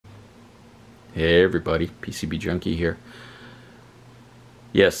Hey everybody, PCB Junkie here.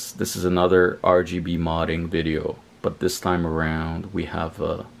 Yes, this is another RGB modding video, but this time around we have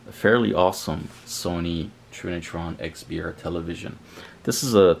a fairly awesome Sony Trinitron XBR television. This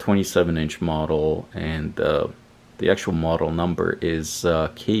is a 27-inch model, and the actual model number is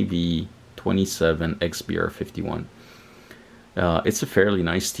KV27 XBR51. It's a fairly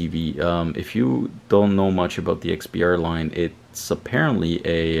nice TV. If you don't know much about the XBR line, it's apparently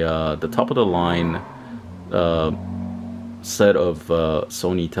the top of the line set of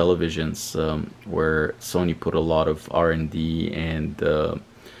Sony televisions, where Sony put a lot of R&D and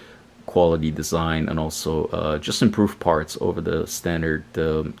quality design, and also just improved parts over the standard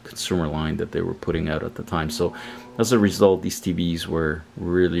consumer line that they were putting out at the time. So as a result, these TVs were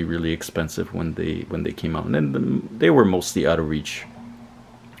really expensive when they came out, and then they were mostly out of reach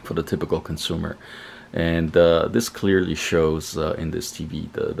for the typical consumer. And this clearly shows in this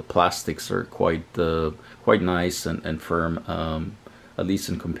TV. The plastics are quite nice and firm, at least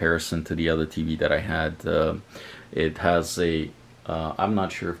in comparison to the other TV that I had. It has I'm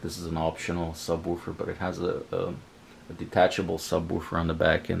not sure if this is an optional subwoofer, but it has a detachable subwoofer on the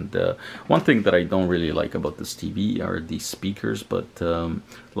back. And one thing that I don't really like about this TV are these speakers, but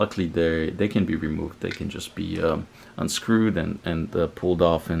luckily they can be removed. They can just be unscrewed and pulled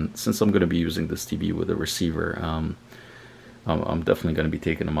off. And since I'm going to be using this TV with a receiver, I'm definitely going to be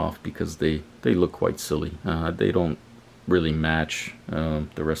taking them off because they look quite silly. They don't really match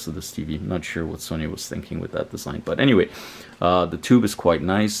the rest of this TV. I'm not sure what Sony was thinking with that design, but anyway, the tube is quite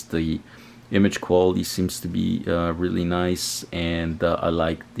nice. The image quality seems to be really nice, and I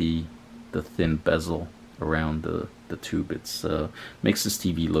like the thin bezel around the tube. It's makes this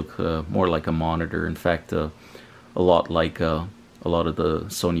TV look more like a monitor. In fact, a lot like a lot of the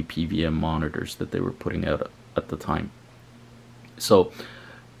Sony PVM monitors that they were putting out at the time. So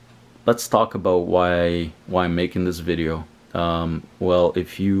let's talk about why I'm making this video. Well,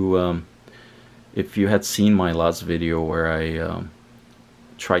 if you had seen my last video where I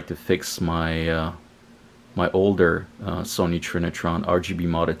tried to fix my my older Sony Trinitron RGB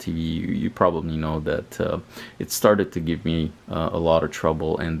modded TV, you probably know that it started to give me a lot of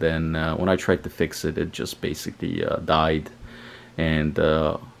trouble, and then when I tried to fix it, it just basically died. And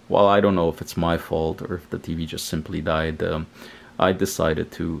while I don't know if it's my fault or if the TV just simply died, I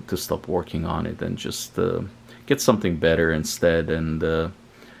decided to stop working on it and just get something better instead. And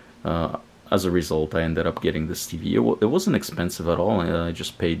as a result, I ended up getting this TV. It wasn't expensive at all. I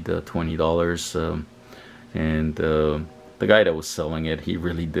just paid $20, and the guy that was selling it, he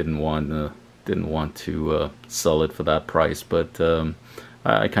really didn't want to sell it for that price. But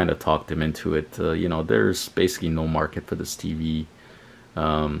I kind of talked him into it. You know, there's basically no market for this TV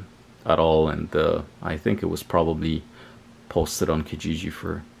at all, and I think it was probably posted on Kijiji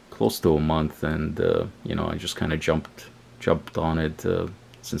for close to a month, and you know, I just kind of jumped on it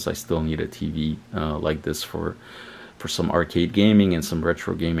since I still need a TV like this for some arcade gaming and some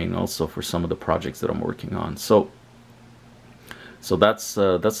retro gaming, and also for some of the projects that I'm working on. So that's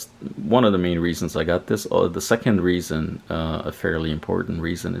one of the main reasons I got this. The second reason, a fairly important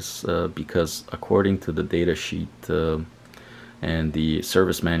reason, is because according to the data sheet and the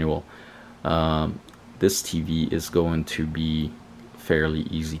service manual, this TV is going to be fairly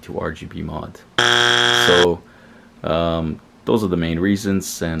easy to RGB mod. So those are the main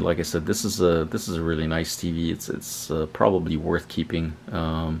reasons, and like I said, this is a really nice TV. It's probably worth keeping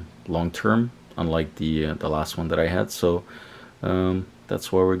long term, unlike the last one that I had. So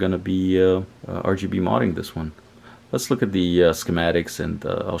that's why we're gonna be RGB modding this one. Let's look at the schematics, and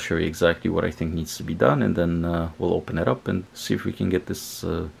I'll show you exactly what I think needs to be done, and then we'll open it up and see if we can get this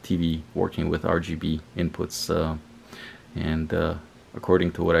TV working with RGB inputs. And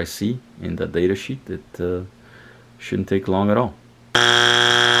according to what I see in the data sheet, it shouldn't take long at all.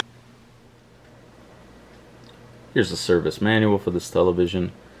 Here's the service manual for this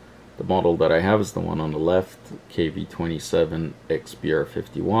television. The model that I have is the one on the left, KV27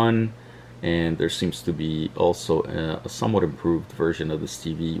 XBR51, and there seems to be also a somewhat improved version of this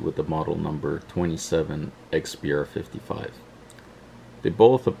TV with the model number 27 XBR55. They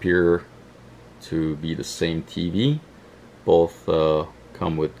both appear to be the same TV. Both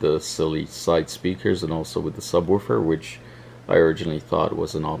come with the silly side speakers and also with the subwoofer, which I originally thought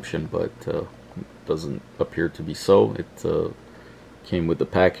was an option, but doesn't appear to be so. It came with the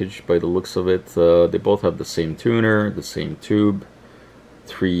package by the looks of it. They both have the same tuner, the same tube,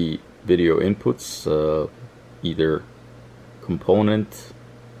 3 video inputs, either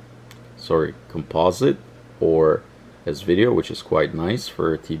composite or as video, which is quite nice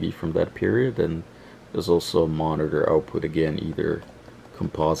for a TV from that period. And there's also a monitor output, again, either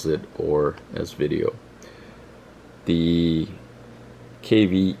composite or as video. The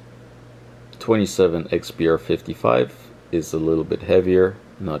KV27 XBR 55 is a little bit heavier,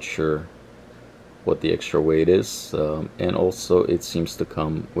 not sure what the extra weight is, and also it seems to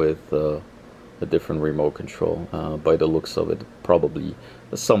come with a different remote control. By the looks of it, probably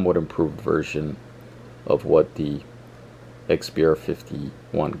a somewhat improved version of what the XBR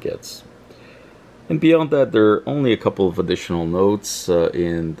 51 gets. And beyond that, there are only a couple of additional notes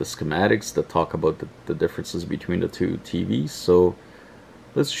in the schematics that talk about the differences between the two TVs. So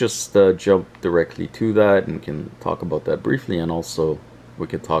let's just jump directly to that, and we can talk about that briefly, and also we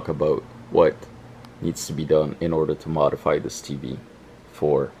can talk about what needs to be done in order to modify this TV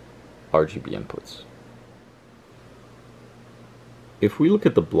for RGB inputs. If we look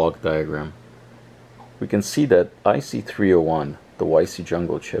at the block diagram, we can see that IC301, the YC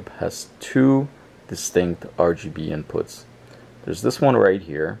Jungle chip, has two distinct RGB inputs. There's this one right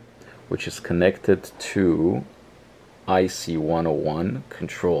here, which is connected to IC101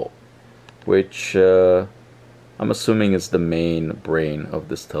 control, which I'm assuming is the main brain of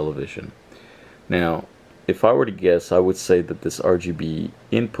this television. Now, if I were to guess, I would say that this RGB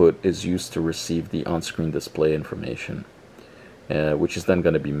input is used to receive the on-screen display information, which is then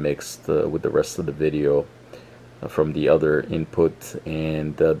going to be mixed with the rest of the video from the other input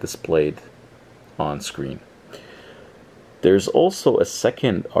and displayed on screen. There's also a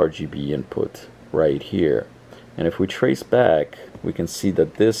second RGB input right here, and if we trace back, we can see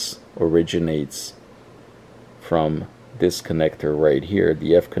that this originates from this connector right here,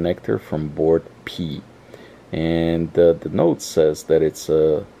 the F connector from board P, and the note says that it's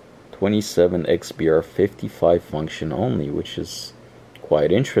a 27 XBR 55 function only, which is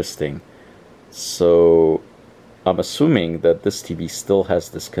quite interesting. So I'm assuming that this TV still has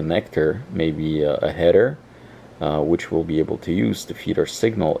this connector, maybe a header, which we'll be able to use to feed our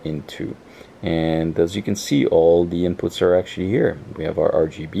signal into. And as you can see, all the inputs are actually here. We have our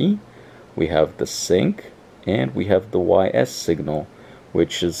RGB, we have the sync, and we have the YS signal,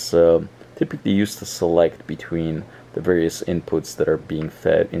 which is typically used to select between the various inputs that are being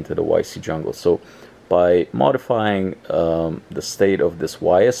fed into the YC Jungle. So by modifying the state of this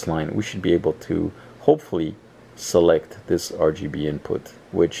YS line, we should be able to hopefully select this RGB input,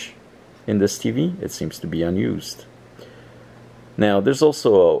 which in this TV it seems to be unused. Now there's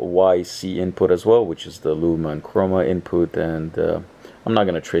also a YC input as well, which is the Luma and Chroma input, and I'm not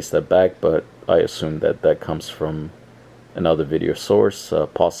going to trace that back, but I assume that that comes from another video source,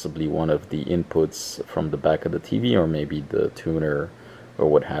 possibly one of the inputs from the back of the TV, or maybe the tuner or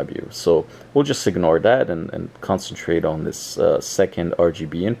what have you. So we'll just ignore that and concentrate on this second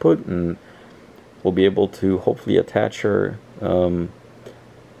RGB input, and we'll be able to hopefully attach our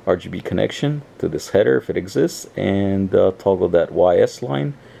RGB connection to this header if it exists, and toggle that YS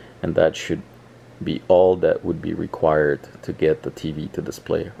line, and that should be all that would be required to get the TV to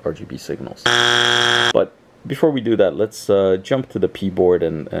display RGB signals. But before we do that, let's jump to the P board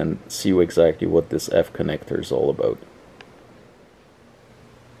and see exactly what this F connector is all about.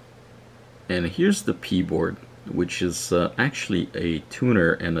 And here's the P board, which is actually a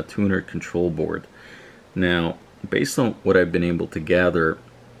tuner and a tuner control board. Now, based on what I've been able to gather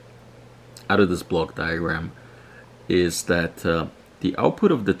out of this block diagram, is that the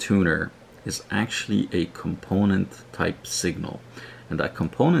output of the tuner is actually a component type signal, and that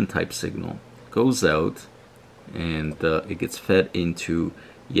component type signal goes out and it gets fed into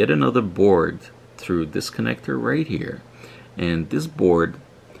yet another board through this connector right here. And this board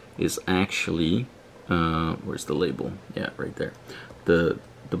is actually where's the label? Yeah, right there. The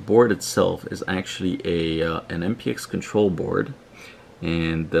board itself is actually an MPX control board,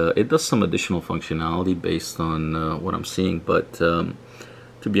 and it does some additional functionality based on what I'm seeing, but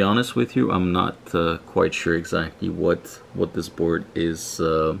to be honest with you, I'm not quite sure exactly what this board is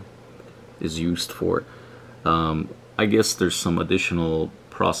used for. I guess there's some additional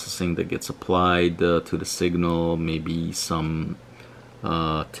processing that gets applied to the signal, maybe some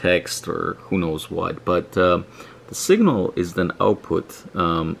text or who knows what, but the signal is then output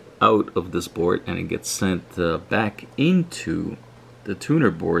out of this board, and it gets sent back into the tuner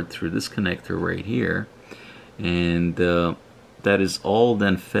board through this connector right here, and that is all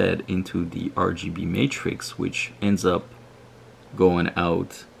then fed into the RGB matrix, which ends up going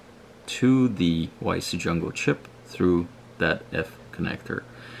out to the YC Jungle chip through that F connector.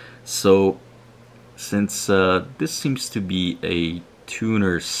 So since this seems to be a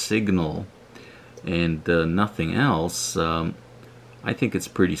tuner signal and nothing else, I think it's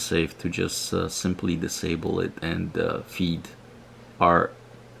pretty safe to just simply disable it and feed our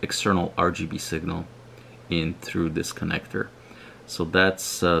external RGB signal in through this connector. So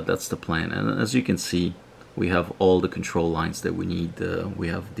that's the plan, and as you can see, we have all the control lines that we need. We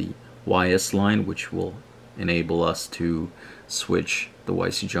have the YS line, which will enable us to switch the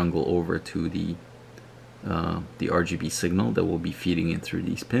YC jungle over to the RGB signal that will be feeding in through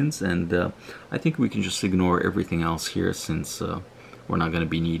these pins, and I think we can just ignore everything else here, since we're not going to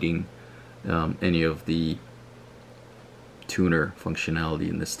be needing any of the tuner functionality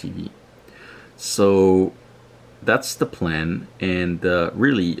in this TV. So that's the plan, and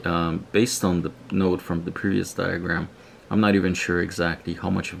really based on the note from the previous diagram, I'm not even sure exactly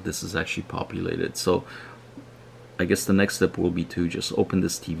how much of this is actually populated. So I guess the next step will be to just open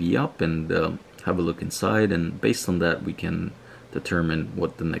this TV up and have a look inside, and based on that we can determine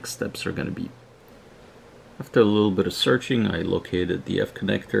what the next steps are going to be. After a little bit of searching, I located the F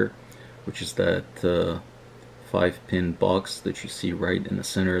connector, which is that 5-pin box that you see right in the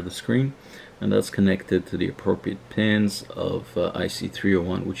center of the screen, and that's connected to the appropriate pins of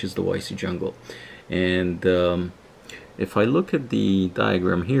IC301, which is the YC jungle. And if I look at the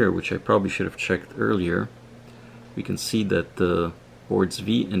diagram here, which I probably should have checked earlier, we can see that the boards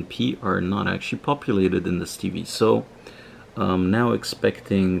V and P are not actually populated in this TV. So I'm now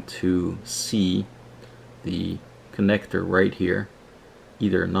expecting to see the connector right here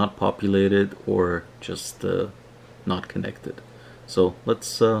either not populated or just not connected. So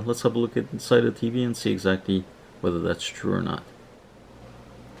let's have a look inside the TV and see exactly whether that's true or not.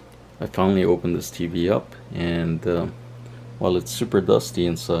 I finally opened this TV up, and while it's super dusty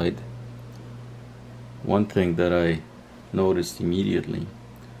inside, one thing that I noticed immediately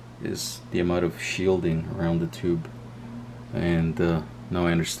is the amount of shielding around the tube, and now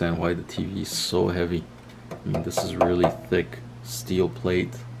I understand why the TV is so heavy. I mean, this is really thick steel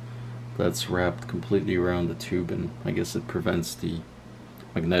plate that's wrapped completely around the tube, and I guess it prevents the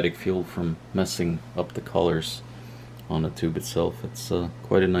magnetic field from messing up the colors on the tube itself. It's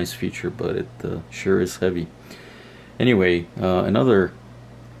quite a nice feature, but it sure is heavy. Anyway, another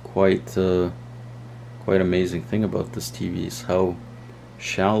quite amazing thing about this TV is how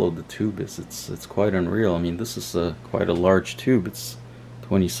shallow the tube is. It's quite unreal. I mean, this is quite a large tube. It's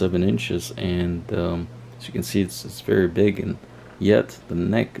 27 inches, and as you can see, it's very big, and yet the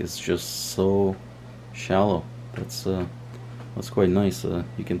neck is just so shallow. That's quite nice.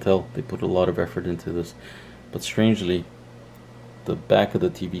 You can tell they put a lot of effort into this. But strangely, the back of the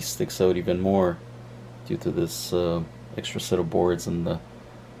TV sticks out even more due to this extra set of boards and the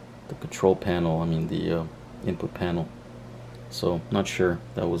control panel, I mean the input panel. So not sure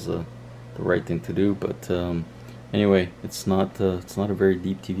that was the right thing to do, but anyway, it's not a very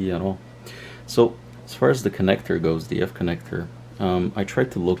deep TV at all. So as far as the connector goes, the F connector, I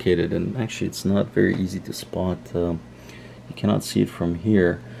tried to locate it, and actually it's not very easy to spot. You cannot see it from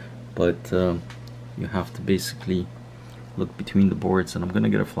here, but you have to basically look between the boards, and I'm gonna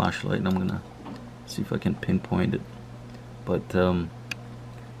get a flashlight and I'm gonna see if I can pinpoint it. But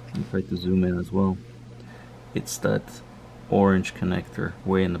let me try to zoom in as well. It's that orange connector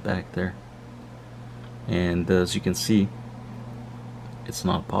way in the back there, and as you can see, it's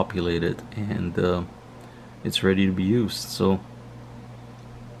not populated, and it's ready to be used. So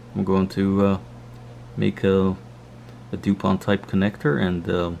I'm going to make a DuPont type connector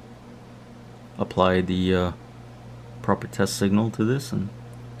and apply the proper test signal to this, and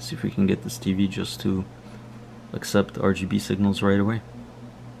see if we can get this TV just to accept RGB signals right away.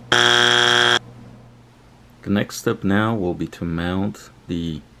 The next step now will be to mount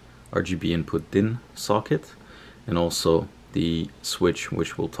the RGB input DIN socket, and also the switch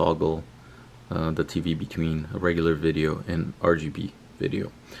which will toggle the TV between a regular video and RGB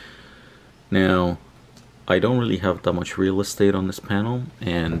video. Now, I don't really have that much real estate on this panel,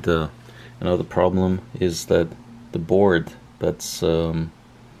 and another problem is that the board that's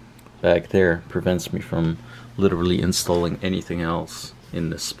back there prevents me from literally installing anything else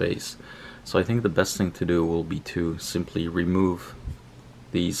in this space. So I think the best thing to do will be to simply remove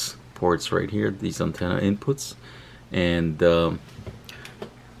these ports right here, these antenna inputs, and the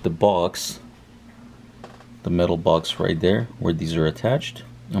box, the metal box right there where these are attached.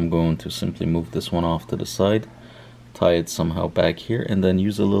 I'm going to simply move this one off to the side, tie it somehow back here, and then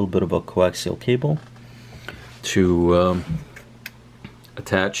use a little bit of a coaxial cable to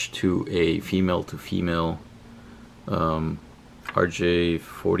attach to a female to female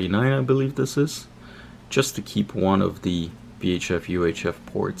RJ49, I believe this is, just to keep one of the VHF UHF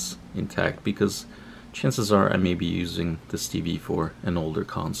ports intact, because chances are I may be using this TV for an older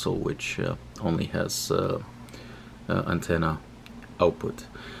console which only has antenna output.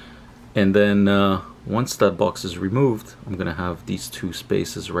 And then once that box is removed, I'm gonna have these two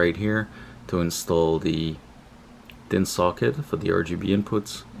spaces right here to install the DIN socket for the RGB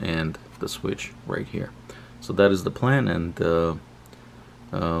inputs and the switch right here. So that is the plan, and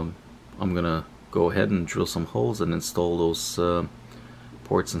I'm gonna go ahead and drill some holes and install those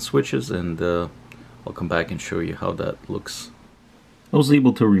ports and switches, and I'll come back and show you how that looks. I was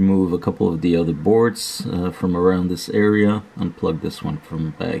able to remove a couple of the other boards from around this area, unplug this one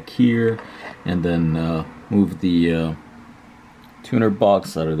from back here, and then move the tuner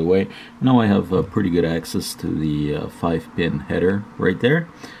box out of the way. Now I have pretty good access to the 5-pin header right there,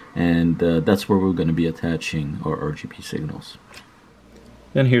 and that's where we're going to be attaching our RGB signals.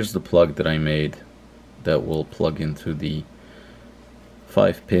 Then here's the plug that I made that will plug into the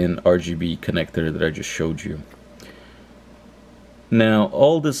 5-pin RGB connector that I just showed you. Now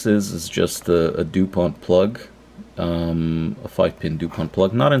all this is just a DuPont plug, a 5-pin DuPont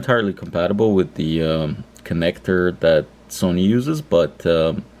plug, not entirely compatible with the connector that Sony uses, but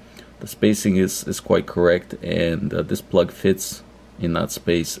the spacing is quite correct, and this plug fits in that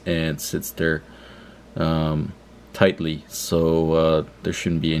space and sits there tightly, so there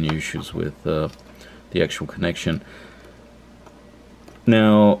shouldn't be any issues with the actual connection.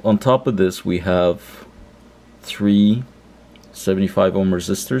 Now on top of this we have 3 75 ohm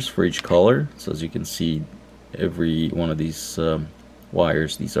resistors for each color. So as you can see, every one of these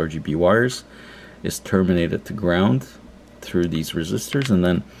wires, these RGB wires, is terminated to ground through these resistors, and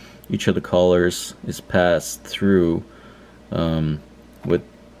then each of the colors is passed through with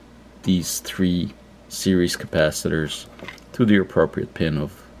these 3 series capacitors to the appropriate pin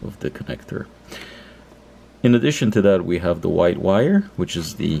of the connector. In addition to that, we have the white wire, which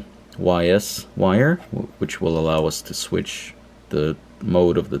is the YS wire, which will allow us to switch the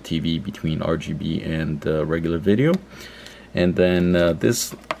mode of the TV between RGB and regular video. And then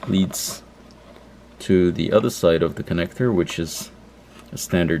this leads to the other side of the connector, which is a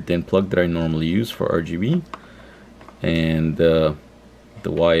standard DIN plug that I normally use for RGB, and the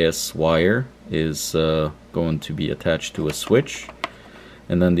YS wire is going to be attached to a switch,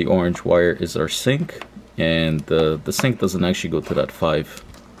 and then the orange wire is our sync, and the sync doesn't actually go to that 5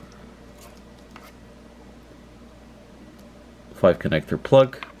 connector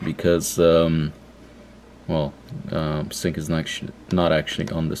plug because sync is not actually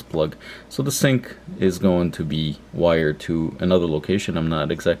on this plug. So the sync is going to be wired to another location. I'm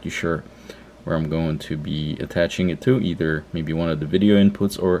not exactly sure where I'm going to be attaching it to, either maybe one of the video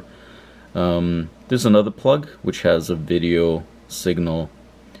inputs, or there's another plug which has a video signal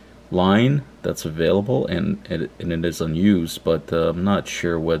line that's available, and it is unused, but I'm not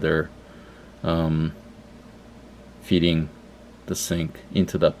sure whether feeding the sync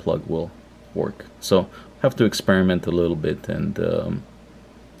into that plug will work. So have to experiment a little bit and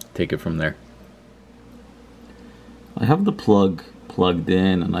take it from there. I have the plug plugged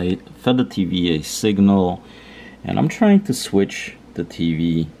in, and I fed the TV a signal, and I'm trying to switch the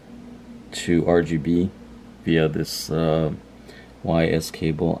TV to RGB via this YS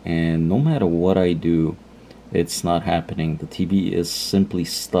cable, and no matter what I do, it's not happening. The TV is simply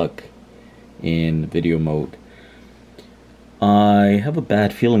stuck in video mode. I have a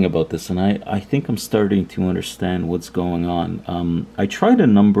bad feeling about this, and I think I'm starting to understand what's going on. I tried a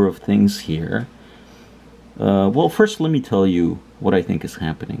number of things here. Well, first let me tell you what I think is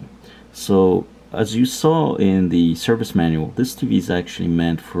happening. So, as you saw in the service manual, this TV is actually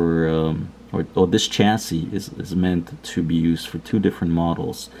meant for, or this chassis is meant to be used for 2 different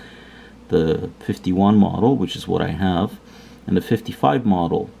models. The 51 model, which is what I have, and the 55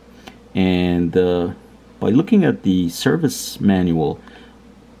 model. And by looking at the service manual,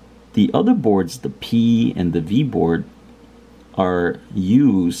 the other boards, the P and the V board, are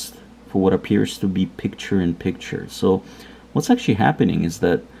used for what appears to be picture-in-picture. So what's actually happening is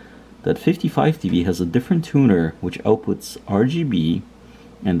that 55 TV has a different tuner which outputs RGB,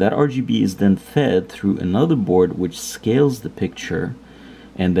 and that RGB is then fed through another board which scales the picture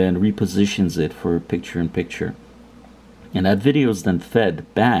and then repositions it for picture-in-picture. And that video is then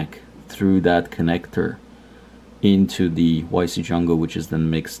fed back through that connector into the YC Jungle, which is then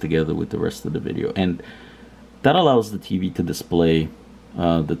mixed together with the rest of the video, and that allows the TV to display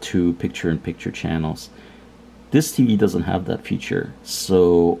the 2 picture-in-picture channels. This TV doesn't have that feature,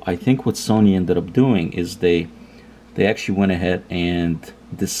 so I think what Sony ended up doing is they actually went ahead and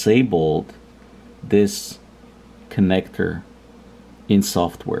disabled this connector in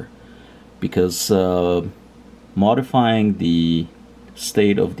software, because modifying the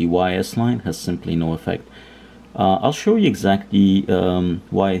state of the YS line has simply no effect. I'll show you exactly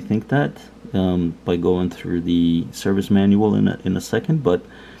why I think that by going through the service manual in a second, but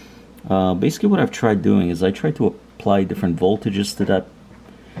basically what I've tried doing is I tried to apply different voltages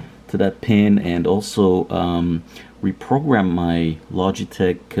to that pin, and also reprogram my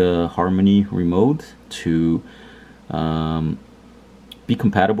Logitech Harmony remote to be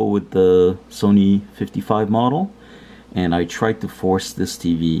compatible with the Sony 55 model, and I tried to force this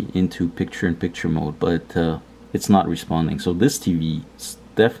TV into picture-in-picture mode, but it's not responding. So this TV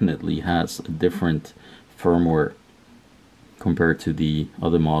definitely has a different firmware compared to the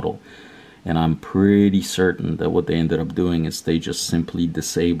other model, and I'm pretty certain that what they ended up doing is they just simply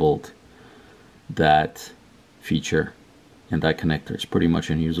disabled that feature, and that connector is pretty much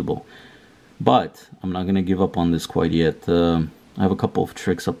unusable. But I'm not gonna give up on this quite yet. I have a couple of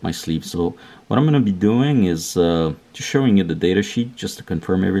tricks up my sleeve. So what I'm gonna be doing is just showing you the data sheet just to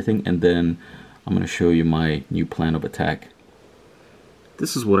confirm everything, and then I'm gonna show you my new plan of attack.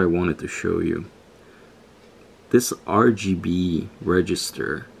 This is what I wanted to show you. This RGB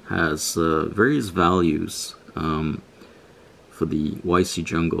register has various values for the YC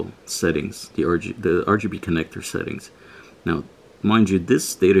Jungle settings, the RGB connector settings. Now, mind you,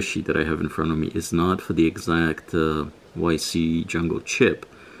 this data sheet that I have in front of me is not for the exact YC Jungle chip,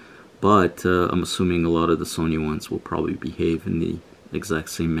 but I'm assuming a lot of the Sony ones will probably behave in the exact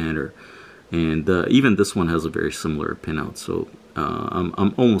same manner. And even this one has a very similar pinout, so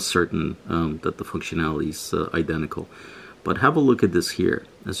I'm almost certain that the functionality is identical. But have a look at this here.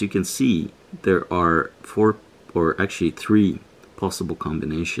 As you can see, there are 4 or actually 3 possible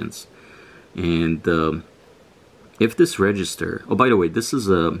combinations. And if this register, oh by the way, this is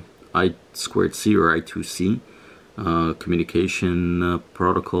a I2C or I2C communication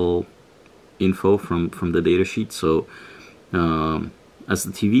protocol info from the data sheet. So as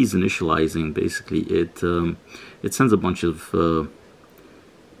the TV is initializing, basically it sends a bunch of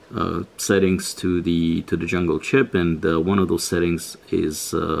settings to the Jungle chip, and one of those settings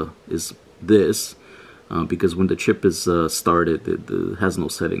is this, because when the chip is started, it has no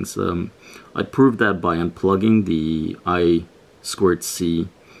settings. I proved that by unplugging the I2C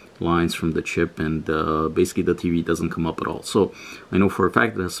lines from the chip, and basically the TV doesn't come up at all. So I know for a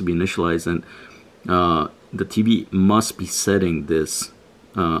fact it has to be initialized, and the TV must be setting this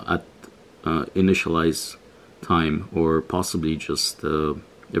at initialize time, or possibly just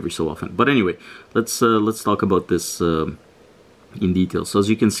every so often. But anyway, let's talk about this in detail. So as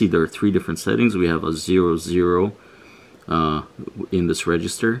you can see, there are 3 different settings. We have a 0, 0 in this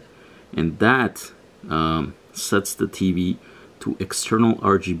register, and that sets the TV to external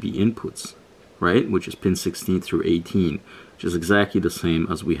RGB inputs, right, which is pin 16 through 18, which is exactly the same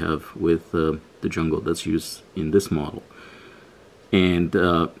as we have with the Jungle that's used in this model. And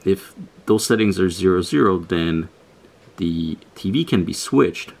if those settings are 0, 0, then the TV can be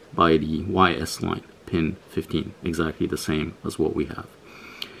switched by the YS line, pin 15, exactly the same as what we have.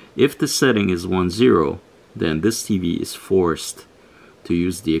 If the setting is 1, 0, then this TV is forced to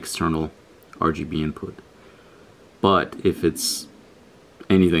use the external RGB input. But if it's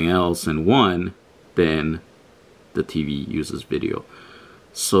anything else and 1, then the TV uses video.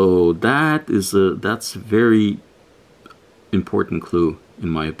 So that's a very important clue in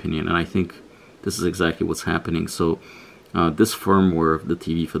my opinion, and I think this is exactly what's happening. So this firmware of the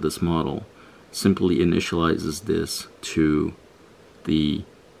TV for this model simply initializes this to the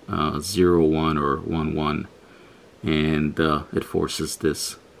 0, 1 or 1, 1, and it forces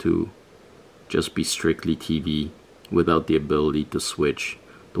this to just be strictly TV without the ability to switch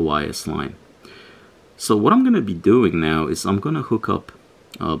the YS line. So what I'm going to be doing now is I'm going to hook up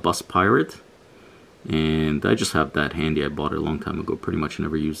Bus Pirate, and I just have that handy. I bought it a long time ago, pretty much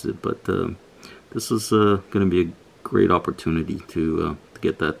never used it, but this is going to be a great opportunity to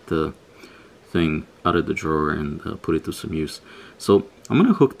get that thing out of the drawer and put it to some use. So I'm going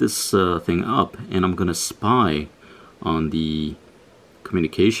to hook this thing up, and I'm going to spy on the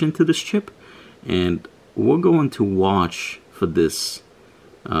communication to this chip, and we're going to watch for this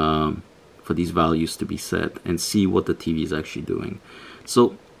for these values to be set and see what the TV is actually doing.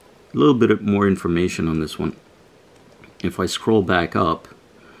 So a little bit more information on this one. If I scroll back up,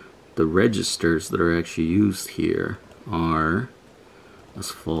 the registers that are actually used here are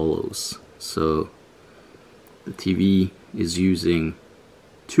as follows. So the TV is using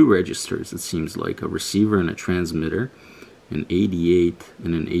 2 registers, it seems like, a receiver and a transmitter, an 88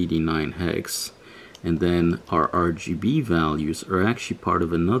 and an 89 hex, and then our RGB values are actually part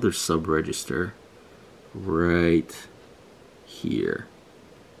of another sub-register right here.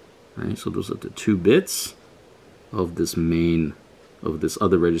 Right, so those are the 2 bits of this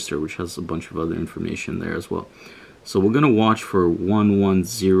other register, which has a bunch of other information there as well. So we're going to watch for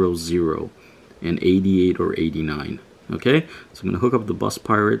 1100 and 88 or 89. Okay, so I'm going to hook up the Bus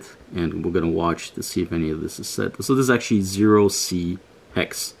Pirate, and we're going to watch to see if any of this is set. So this is actually 0C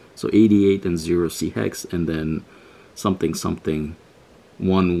hex, so 88 and 0C hex, and then something something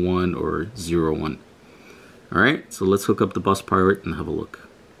 11 or 01. Alright, so let's hook up the bus pirate and have a look.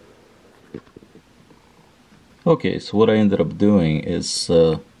 Okay, so what I ended up doing is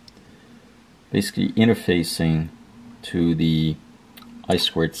basically interfacing to the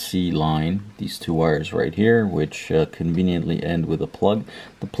I2C line, these two wires right here, which conveniently end with a plug.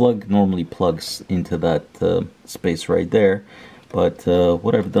 The plug normally plugs into that space right there, but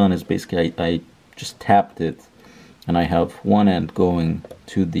what I've done is basically I just tapped it, and I have one end going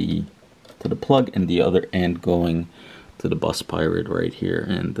to the plug and the other end going to the bus pirate right here.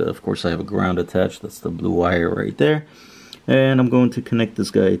 And of course I have a ground attached, that's the blue wire right there, and I'm going to connect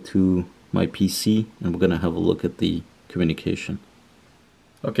this guy to my PC, and we're going to have a look at the communication.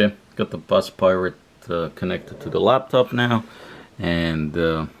 Okay, got the bus pirate connected to the laptop now, and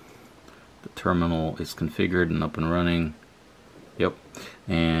the terminal is configured and up and running. Yep,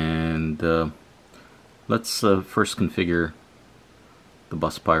 and let's first configure the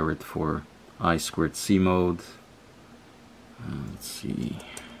bus pirate for I2C mode. Let's see.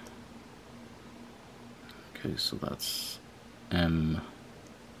 Okay, so that's M.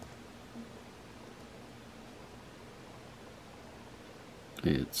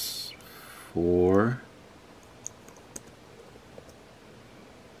 It's 4,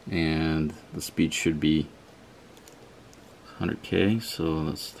 and the speed should be 100K, so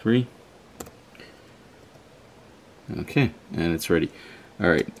that's 3. Okay, and it's ready.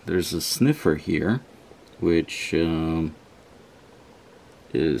 Alright, there's a sniffer here, which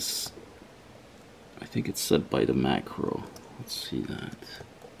is, I think it's set by the macro. Let's see that.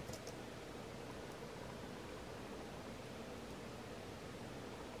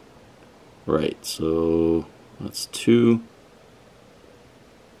 Right, so that's 2.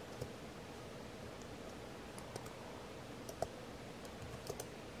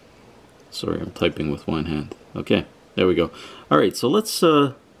 Sorry, I'm typing with one hand. Okay, there we go. Alright, so let's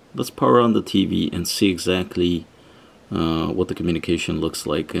power on the TV and see exactly what the communication looks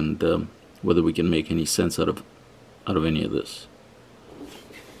like, and whether we can make any sense out of any of this.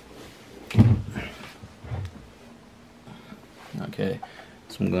 Okay,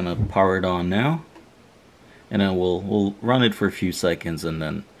 so I'm gonna power it on now, and then we'll run it for a few seconds and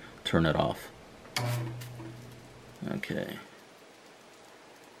then turn it off. Okay.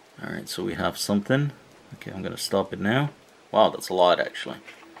 Alright, so we have something. Okay, I'm gonna stop it now. Wow, that's a lot actually.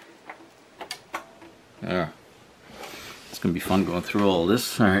 There. It's gonna be fun going through all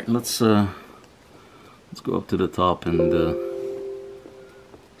this. Alright, let's go up to the top and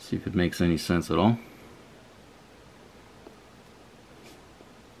see if it makes any sense at all.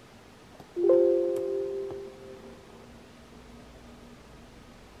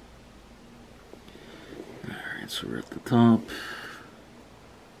 Alright, so we're at the top.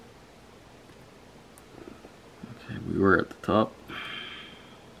 Okay, we were at the top.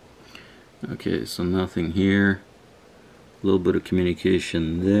 Okay, so nothing here. A little bit of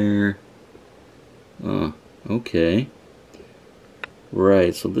communication there. Okay.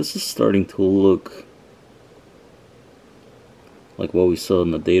 Right, so this is starting to look like what we saw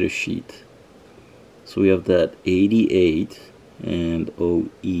in the data sheet. So we have that 88 and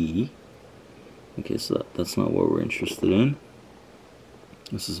OE. Okay, so that's not what we're interested in.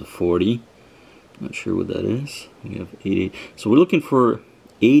 This is a 40. Not sure what that is. We have 88. So we're looking for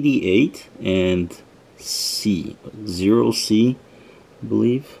 88 and C, 0C, I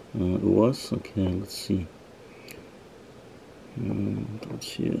believe it was. Okay, let's see. Don't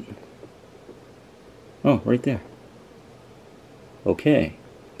see it. Oh, right there. Okay,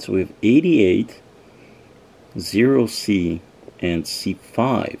 so we have 88, 0C, and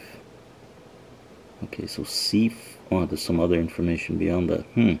C5. Okay, so C. Oh, there's some other information beyond that.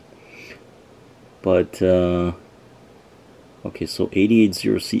 But okay, so 88,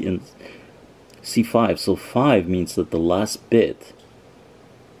 0C, and C5. So 5 means that the last bit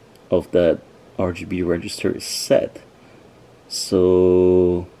of that RGB register is set.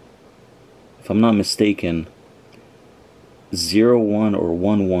 So if I'm not mistaken, 01 or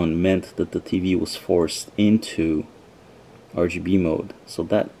 11 meant that the TV was forced into RGB mode. So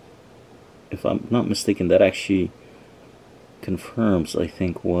that, if I'm not mistaken, that actually confirms, I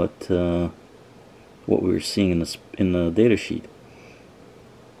think, what we were seeing in the data sheet.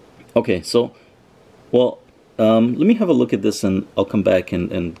 Okay, so well, let me have a look at this, and I'll come back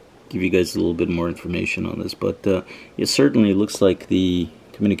and give you guys a little bit more information on this. But it certainly looks like the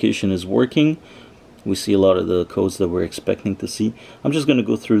communication is working. We see a lot of the codes that we're expecting to see. I'm just going to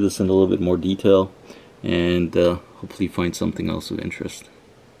go through this in a little bit more detail and hopefully find something else of interest.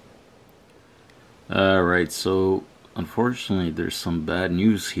 Alright, so unfortunately, there's some bad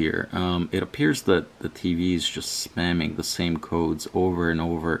news here. It appears that the TV is just spamming the same codes over and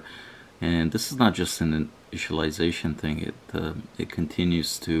over, and this is not just an initialization thing. It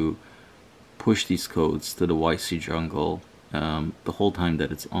continues to push these codes to the YC jungle the whole time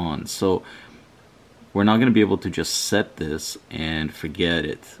that it's on. So we're not going to be able to just set this and forget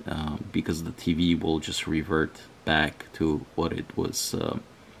it, because the TV will just revert back to what it was,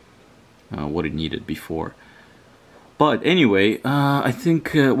 what it needed before. But anyway, I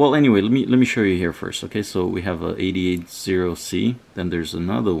think, well, anyway, let me show you here first. Okay, so we have a 880C, then there's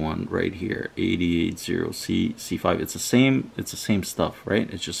another one right here, 880C C5. It's the same stuff, right?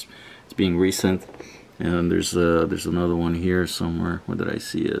 It's being resent. And there's another one here somewhere. Where did I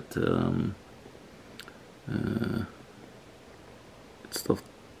see it? It's stuff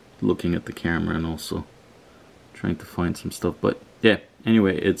looking at the camera and also trying to find some stuff. But yeah,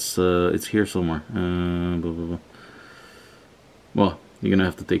 anyway, it's here somewhere. Blah, blah, blah. Well, you're gonna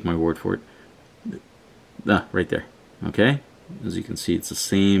have to take my word for it. Ah, right there. Okay, as you can see, it's the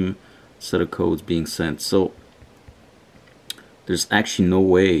same set of codes being sent. So there's actually no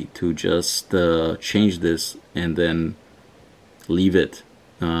way to just change this and then leave it.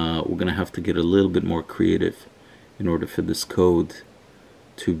 We're gonna have to get a little bit more creative in order for this code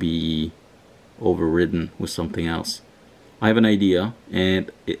to be overridden with something else. I have an idea, and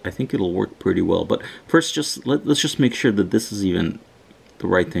I think it'll work pretty well. But first, let's just make sure that this is even the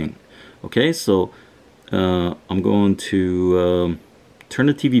right thing. Okay, so I'm going to turn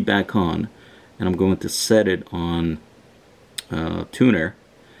the TV back on, and I'm going to set it on tuner,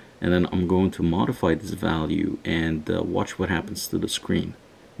 and then I'm going to modify this value and watch what happens to the screen.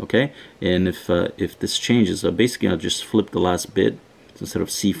 Okay, and if this changes, basically I'll just flip the last bit. So instead of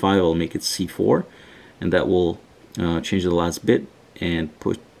C5, I'll make it C4, and that will change the last bit and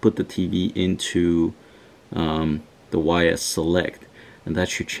put the TV into the YS select, and that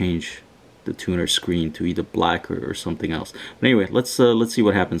should change the tuner screen to either black or something else. But anyway, let's see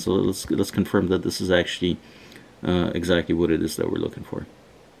what happens. So let's confirm that this is actually exactly what it is that we're looking for.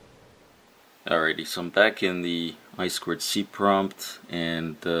 Alrighty, so I'm back in the I2C prompt,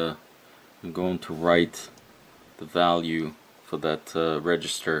 and I'm going to write the value for that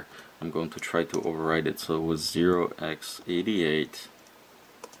register. I'm going to try to override it. So it was 0x88,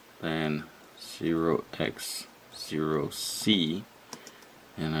 then 0x0C,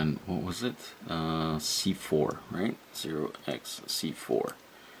 and then what was it? C4, right? 0xC4.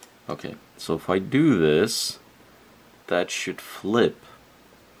 Okay, so if I do this, that should flip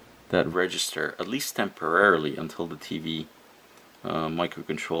that register, at least temporarily, until the TV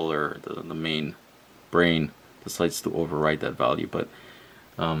microcontroller, the main brain, decides to override that value. But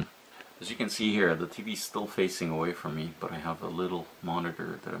as you can see here, the TV is still facing away from me, but I have a little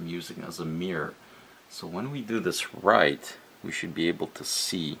monitor that I'm using as a mirror. So when we do this right, we should be able to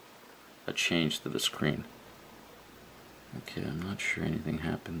see a change to the screen. Okay, I'm not sure anything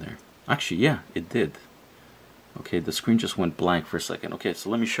happened there. Actually, yeah, it did. Okay, the screen just went blank for a second. Okay, so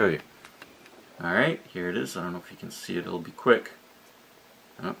let me show you. Alright, here it is. I don't know if you can see it. It'll be quick.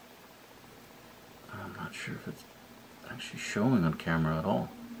 Oh. I'm not sure if it's actually showing on camera at all.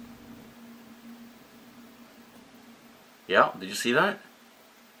 Yeah, did you see that?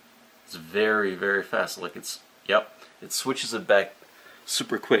 It's very, very fast. Like yep, it switches it back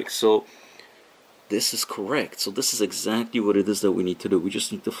super quick. So this is correct. So this is exactly what it is that we need to do. We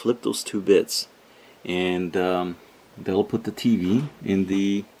just need to flip those two bits, and they'll put the TV in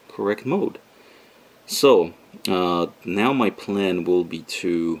the correct mode. So now my plan will be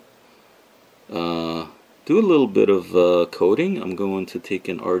to do a little bit of coding. I'm going to take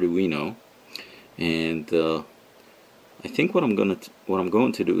an Arduino, and I think what I'm going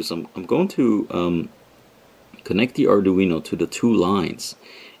to do is I'm going to connect the Arduino to the two lines,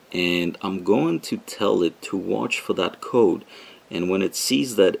 and I'm going to tell it to watch for that code. And when it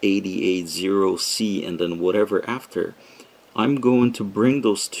sees that 880C and then whatever after, I'm going to bring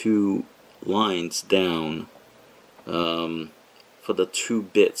those two lines down for the 2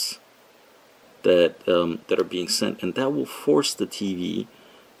 bits that are being sent, and that will force the TV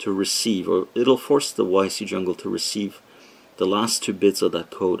to receive, or it'll force the YC jungle to receive the last 2 bits of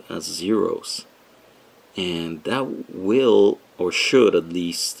that code as zeros, and that will, or should at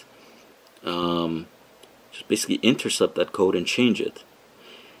least, just basically intercept that code and change it.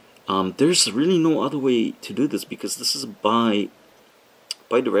 There's really no other way to do this, because this is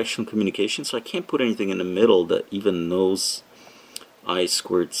bidirectional communication, so I can't put anything in the middle that even knows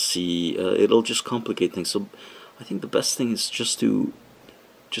I2C. It'll just complicate things. So I think the best thing is just to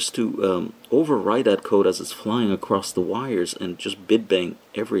override that code as it's flying across the wires and just bit bang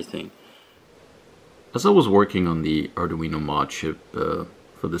everything. As I was working on the Arduino mod chip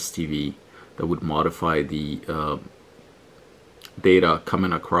for this TV that would modify the data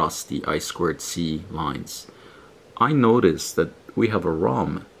coming across the I2C lines, I noticed that we have a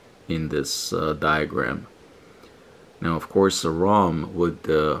ROM in this diagram. Now, of course, a ROM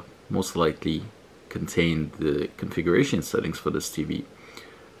would most likely contain the configuration settings for this TV.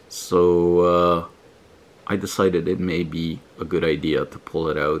 So I decided it may be a good idea to pull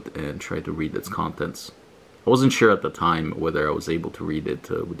it out and try to read its contents. I wasn't sure at the time whether I was able to read it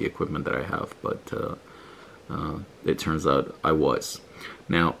with the equipment that I have, but it turns out I was.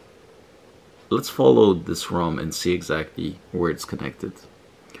 Now, let's follow this ROM and see exactly where it's connected.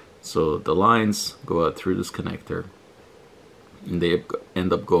 So the lines go out through this connector, and they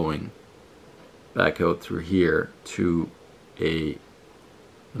end up going back out through here to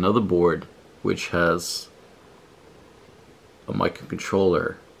another board which has a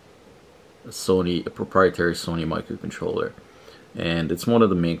microcontroller, a proprietary Sony microcontroller, and it's one of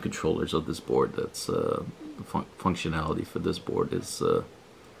the main controllers of this board. That's the functionality for this board is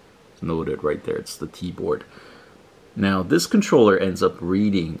noted right there. It's the T board. Now this controller ends up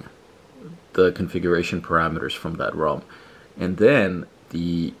reading the configuration parameters from that ROM, and then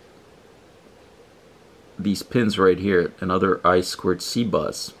these pins right here, another I2C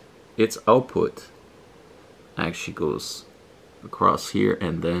bus, its output actually goes across here,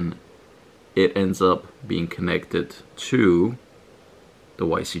 and then it ends up being connected to the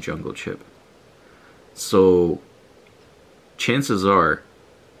YC Jungle chip. So chances are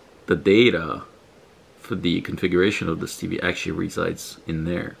the data for the configuration of this TV actually resides in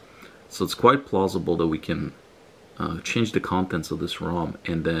there. So it's quite plausible that we can change the contents of this ROM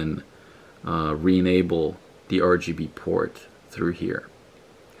and then re-enable the RGB port through here.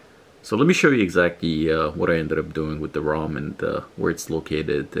 So let me show you exactly what I ended up doing with the ROM and where it's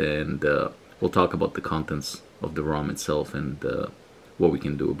located, and we'll talk about the contents of the ROM itself and what we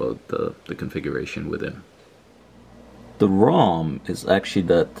can do about the configuration within. The ROM is actually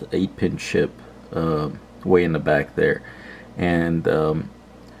that 8-pin chip way in the back there, and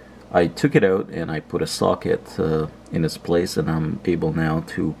I took it out and I put a socket in its place, and I'm able now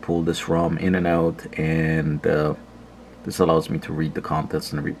to pull this ROM in and out, and this allows me to read the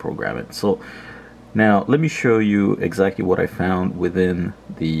contents and reprogram it. So now let me show you exactly what I found within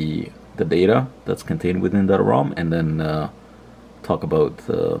the data that's contained within that ROM, and then talk about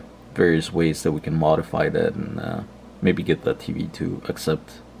various ways that we can modify that and maybe get that TV to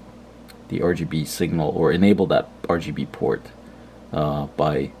accept the RGB signal or enable that RGB port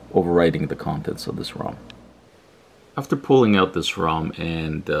by overwriting the contents of this ROM. After pulling out this ROM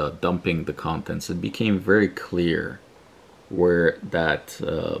and dumping the contents, it became very clear where that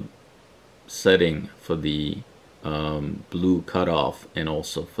setting for the blue cutoff and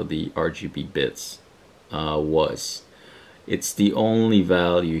also for the RGB bits was. It's the only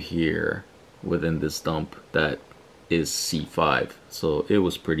value here within this dump that is C5, so it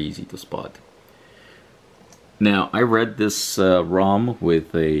was pretty easy to spot. Now, I read this ROM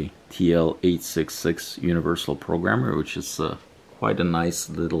with a TL866 Universal Programmer, which is quite a nice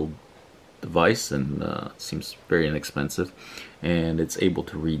little device and seems very inexpensive, and it's able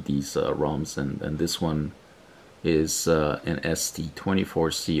to read these ROMs, and this one is an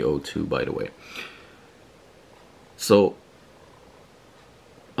ST24C02, by the way. So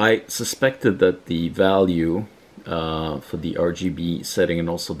I suspected that the value for the RGB setting and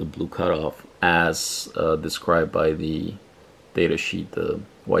also the blue cutoff, as described by the datasheet, the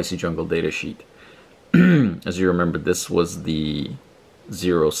YC Jungle datasheet. As you remember, this was the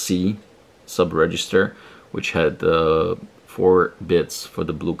 0C subregister, which had 4 bits for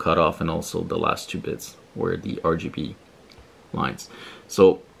the blue cutoff, and also the last 2 bits were the RGB lines.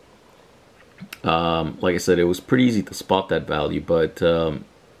 So like I said, it was pretty easy to spot that value, but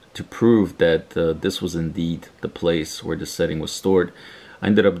to prove that this was indeed the place where the setting was stored, I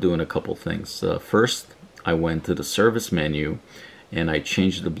ended up doing a couple things. First, I went to the service menu and I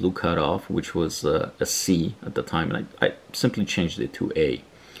changed the blue cutoff, which was a C at the time, and I simply changed it to A.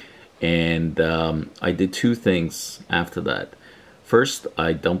 And I did 2 things after that. First,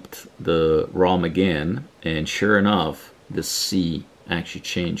 I dumped the ROM again, and sure enough, the C actually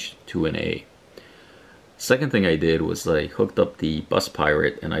changed to an A. Second thing I did was I hooked up the Bus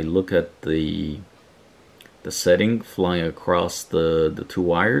Pirate, and I looked at the setting flying across the 2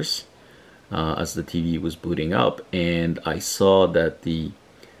 wires as the TV was booting up, and I saw that the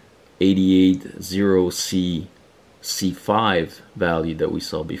 880C C5 value that we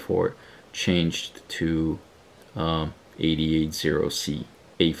saw before changed to 880C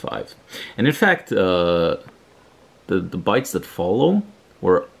A5. And in fact, the bytes that follow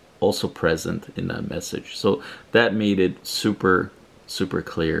were also present in that message. So that made it super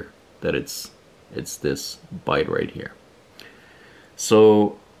clear that it's this byte right here.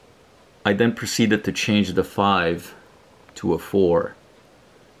 So I then proceeded to change the 5 to a 4,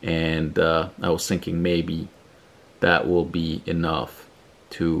 and I was thinking maybe that will be enough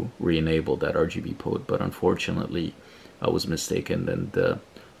to re-enable that RGB port, but unfortunately I was mistaken, and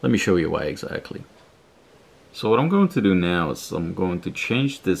let me show you why exactly. So what I'm going to do now is I'm going to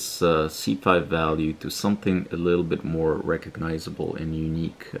change this C5 value to something a little bit more recognizable and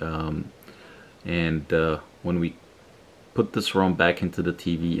unique, and when we put this ROM back into the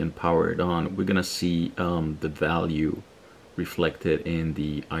TV and power it on, we're gonna see the value reflected in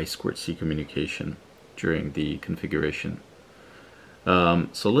the I2C communication during the configuration.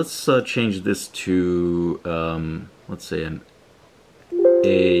 So let's change this to let's say an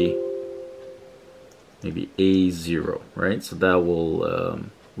maybe A0, right? So that will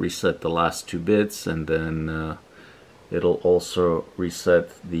reset the last 2 bits, and then it'll also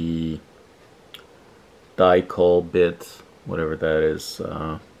reset the die call bit, whatever that is.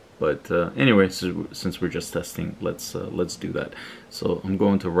 But anyway, so since we're just testing, let's do that. So I'm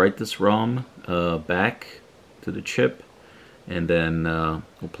going to write this ROM back to the chip, and then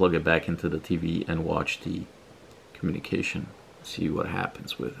we'll plug it back into the TV and watch the communication, see what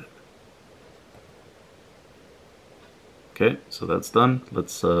happens with it. Okay, so that's done.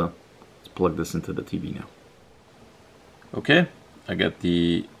 Let's plug this into the TV now. Okay, I got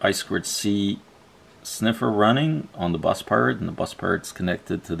the I2C sniffer running on the bus part, and the bus part's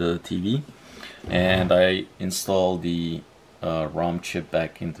connected to the TV, and I installed the ROM chip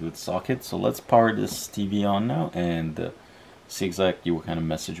back into its socket. So let's power this TV on now and see exactly what kind of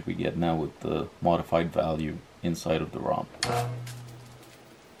message we get now with the modified value inside of the ROM.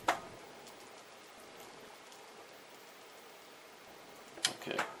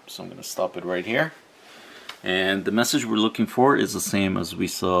 Okay, so I'm going to stop it right here, and the message we're looking for is the same as we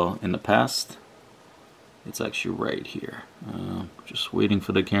saw in the past. It's actually right here. Just waiting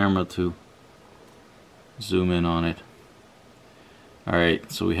for the camera to zoom in on it.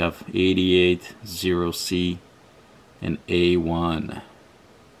 Alright, so we have 88.0C and A1.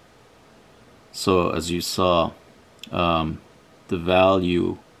 So as you saw, the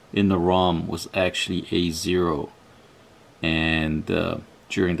value in the ROM was actually A0, and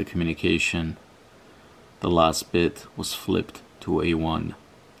during the communication the last bit was flipped to A1.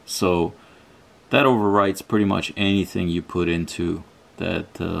 So that overwrites pretty much anything you put into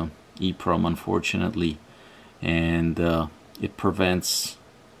that EEPROM, unfortunately, and it prevents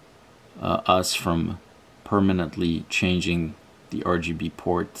us from permanently changing the RGB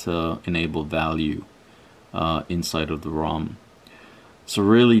port enabled value inside of the ROM. So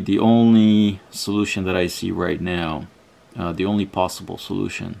really the only solution that I see right now, the only possible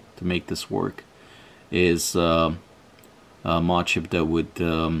solution to make this work, is a modchip that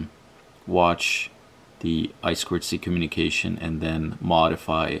would watch the I2C communication and then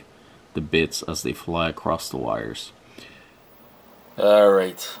modify the bits as they fly across the wires.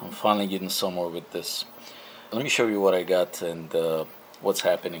 Alright, I'm finally getting somewhere with this. Let me show you what I got and what's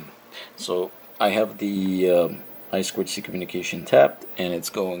happening. So I have the I2C communication tapped, and it's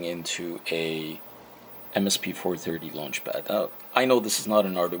going into a MSP430 launchpad. I know this is not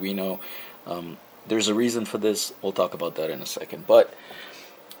an Arduino. There's a reason for this. We'll talk about that in a second. But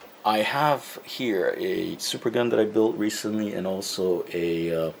I have here a super gun that I built recently, and also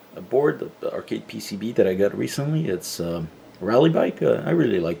a board, the arcade PCB that I got recently. It's Rally Bike. I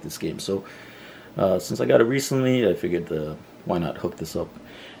really like this game, so since I got it recently, I figured why not hook this up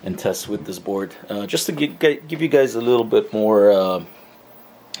and test with this board, just to give you guys a little bit more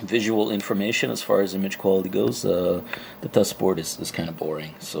visual information as far as image quality goes. The test board is kind of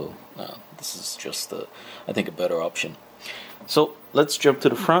boring, so this is just I think a better option. So let's jump to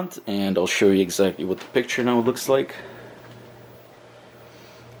the front, and I'll show you exactly what the picture now looks like.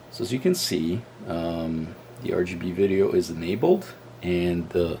 So as you can see, the RGB video is enabled, and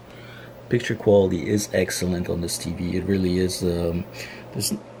the picture quality is excellent on this TV. It really is.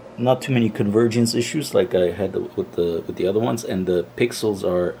 There's not too many convergence issues like I had with the other ones, and the pixels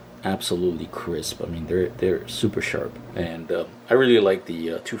are absolutely crisp. I mean, they're super sharp, and I really like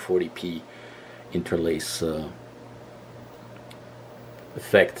the 240p interlace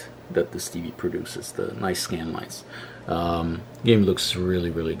effect that this TV produces, the nice scan lines. Game looks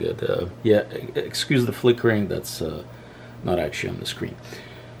really good. Yeah, excuse the flickering, that's not actually on the screen.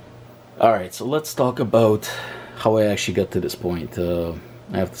 Alright, so let's talk about how I actually got to this point.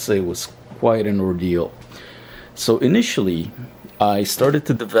 I have to say it was quite an ordeal. So initially I started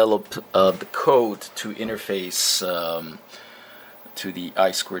to develop the code to interface to the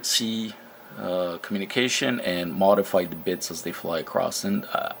I2C communication and modify the bits as they fly across, and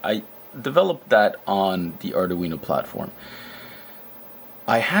I developed that on the Arduino platform.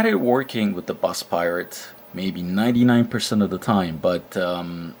 I had it working with the Bus Pirate maybe 99% of the time, but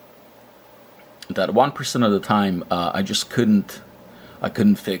that 1% of the time I just couldn't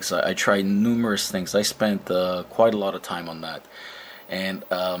fix. I tried numerous things. I spent quite a lot of time on that, and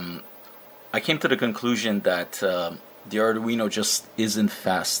I came to the conclusion that the Arduino just isn't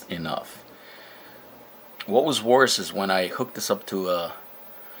fast enough. What was worse is when I hooked this up to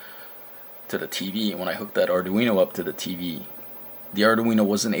the TV, when I hooked that Arduino up to the TV, the Arduino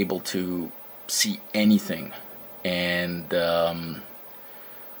wasn't able to see anything, and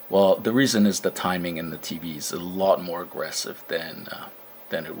well, the reason is the timing in the TV is a lot more aggressive than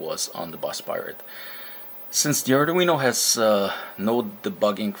it was on the Bus Pirate. Since the Arduino has no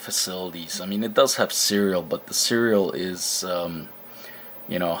debugging facilities, I mean, it does have serial, but the serial is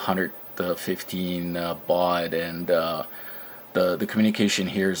you know, 115 baud, and the communication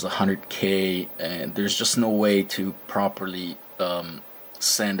here is 100K, and there's just no way to properly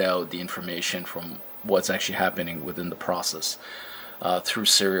send out the information from what's actually happening within the process through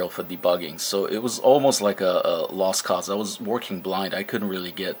serial for debugging. So it was almost like a lost cause. I was working blind. I couldn't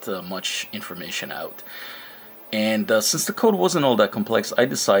really get much information out. And since the code wasn't all that complex, I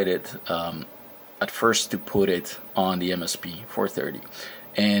decided at first to put it on the MSP430.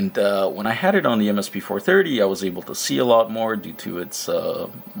 And when I had it on the MSP430, I was able to see a lot more due to its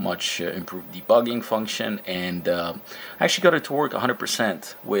much improved debugging function, and I actually got it to work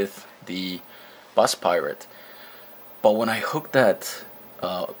 100% with the Bus Pirate. But when I hooked that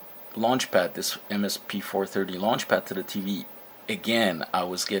launchpad, this MSP430 launchpad to the TV, again, I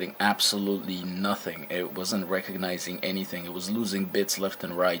was getting absolutely nothing. It wasn't recognizing anything. It was losing bits left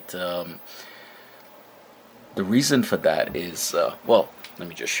and right. The reason for that is, well, let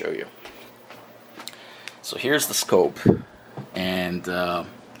me just show you. So here's the scope, and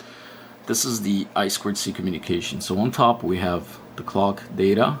this is the I2C communication. So on top we have the clock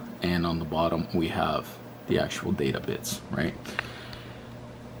data, and on the bottom we have the actual data bits, right?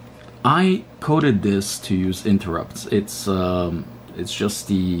 I coded this to use interrupts. It's just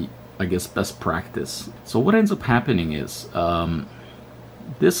the, I guess, best practice. So what ends up happening is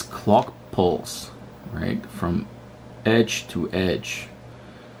this clock pulse, right, from edge to edge,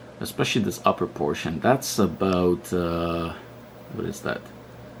 especially this upper portion, that's about what is that?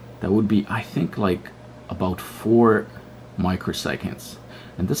 That would be, I think, like about 4 microseconds.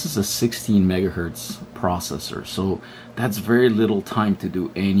 And this is a 16 megahertz processor, so that's very little time to do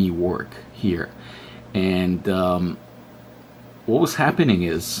any work here. And what was happening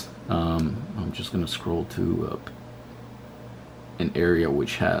is, I'm just going to scroll to an area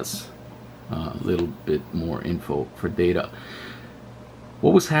which has a little bit more info for data.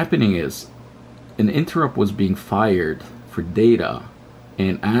 What was happening is an interrupt was being fired for data,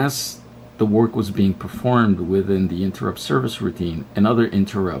 and as the work was being performed within the interrupt service routine, another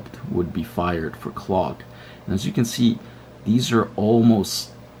interrupt would be fired for clock. And as you can see, these are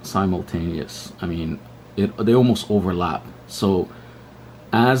almost simultaneous. I mean, they almost overlap. So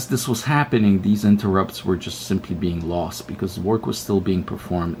as this was happening, these interrupts were just simply being lost because the work was still being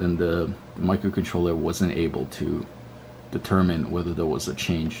performed, and the microcontroller wasn't able to determine whether there was a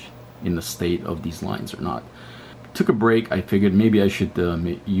change in the state of these lines or not. Took a break. I figured maybe I should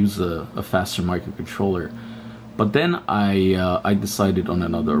use a faster microcontroller, but then I decided on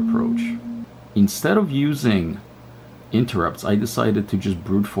another approach. Instead of using interrupts, I decided to just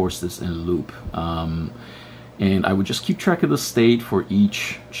brute force this in a loop, and I would just keep track of the state for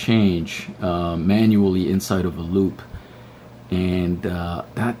each change manually inside of a loop, and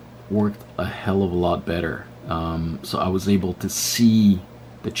that worked a hell of a lot better. So I was able to see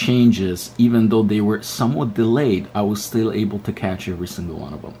the changes, even though they were somewhat delayed. I was still able to catch every single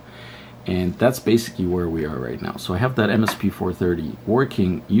one of them, and that's basically where we are right now. So I have that MSP430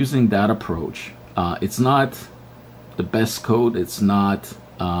 working using that approach. It's not the best code, it's not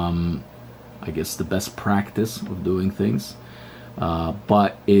I guess the best practice of doing things,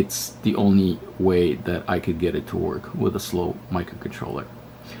 but it's the only way that I could get it to work with a slow microcontroller.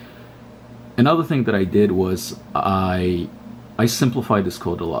 Another thing that I did was I simplified this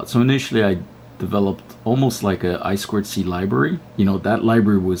code a lot. So initially I developed almost like a I2C library. You know, that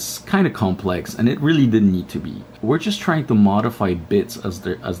library was kind of complex, and it really didn't need to be. We're just trying to modify bits as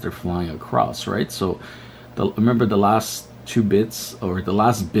they're flying across, right? So remember the last 2 bits, or the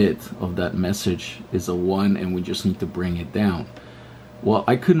last bit of that message is a 1, and we just need to bring it down. Well,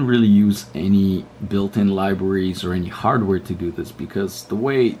 I couldn't really use any built-in libraries or any hardware to do this, because the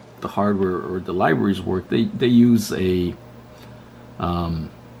way the hardware or the libraries work, they use a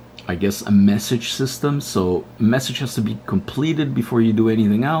I guess a message system. So a message has to be completed before you do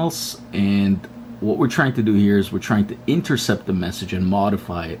anything else, and what we're trying to do here is we're trying to intercept the message and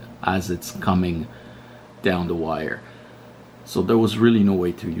modify it as it's coming down the wire. So there was really no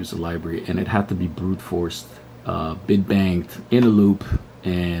way to use a library, and it had to be brute forced, bit banged in a loop,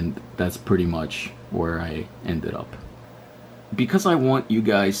 and that's pretty much where I ended up. Because I want you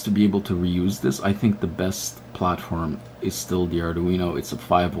guys to be able to reuse this, I think the best platform is still the Arduino. It's a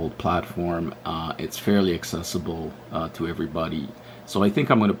 5-volt platform. It's fairly accessible to everybody. So I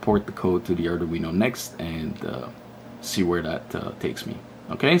think I'm going to port the code to the Arduino next and see where that takes me.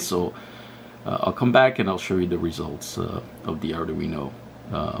 Okay, so I'll come back and I'll show you the results of the Arduino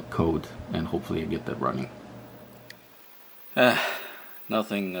code, and hopefully I get that running.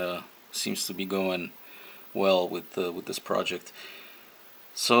 Nothing seems to be going well with this project.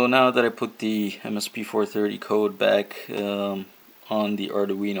 So now that I put the MSP430 code back on the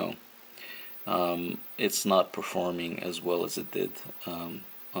Arduino, it's not performing as well as it did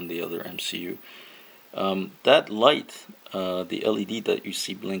on the other MCU. That light, the LED that you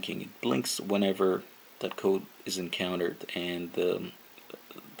see blinking, it blinks whenever that code is encountered, and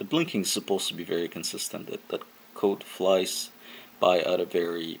the blinking is supposed to be very consistent. That code flies by at a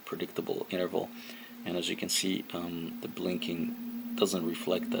very predictable interval, and as you can see, the blinking doesn't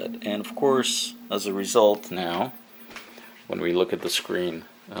reflect that. And of course, as a result, now when we look at the screen,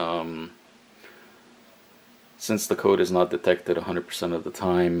 since the code is not detected 100% of the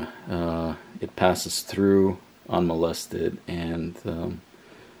time, it passes through unmolested and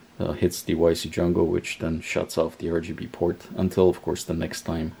hits the YC jungle, which then shuts off the RGB port until, of course, the next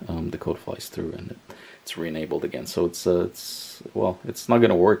time the code flies through and it's re-enabled again. So it's well, it's not going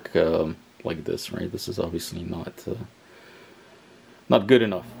to work like this, right? This is obviously not good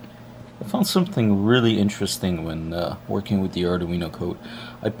enough. I found something really interesting when working with the Arduino code.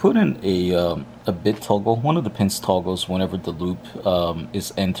 I put in a bit toggle, one of the pins toggles whenever the loop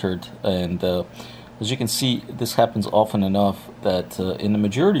is entered, and as you can see, this happens often enough that in the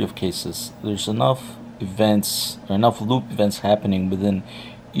majority of cases there's enough events or enough loop events happening within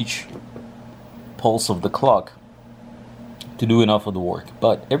each pulse of the clock to do enough of the work.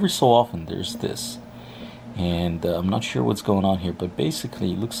 But every so often there's this, and I'm not sure what's going on here, but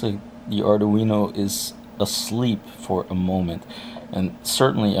basically it looks like the Arduino is asleep for a moment, and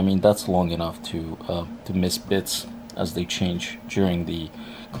certainly, I mean, that's long enough to miss bits as they change during the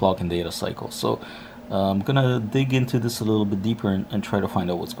clock and data cycle. So I'm gonna dig into this a little bit deeper and try to find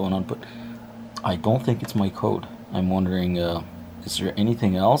out what's going on, but I don't think it's my code. I'm wondering, is there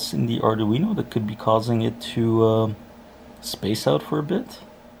anything else in the Arduino that could be causing it to space out for a bit?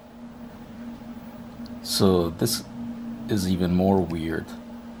 So this is even more weird.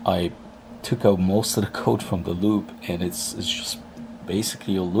 I took out most of the code from the loop, and it's just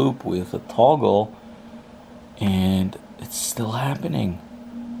basically a loop with a toggle, and it's still happening.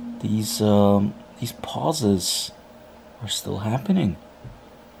 These pauses are still happening.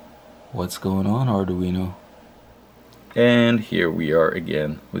 What's going on, Arduino? And here we are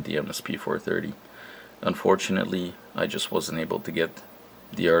again with the MSP430. Unfortunately, I just wasn't able to get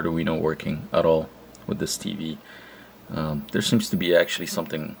the Arduino working at all with this TV. There seems to be actually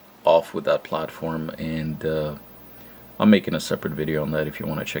something off with that platform, and I'm making a separate video on that if you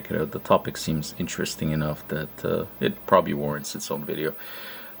want to check it out. The topic seems interesting enough that it probably warrants its own video.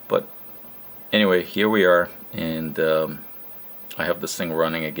 But anyway, here we are, and I have this thing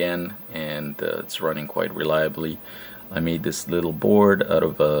running again, and it's running quite reliably. I made this little board out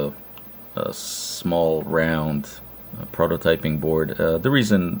of a small round prototyping board. The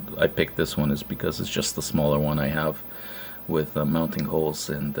reason I picked this one is because it's just the smaller one I have with mounting holes,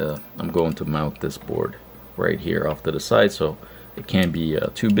 and I'm going to mount this board right here off to the side so it can't be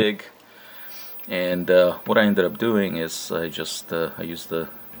too big. And what I ended up doing is I used the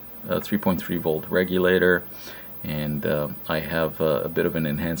 3.3 volt regulator, and I have a bit of an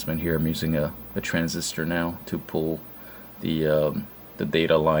enhancement here. I'm using a transistor now to pull the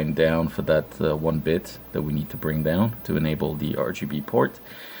data line down for that 1 bit that we need to bring down to enable the RGB port.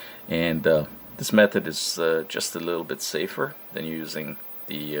 And this method is just a little bit safer than using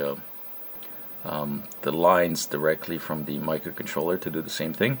the lines directly from the microcontroller to do the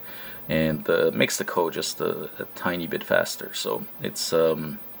same thing, and makes the code just a tiny bit faster. So it's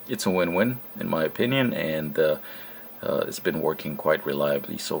a win-win in my opinion, and it's been working quite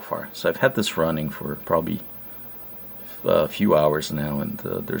reliably so far. So I've had this running for probably a few hours now, and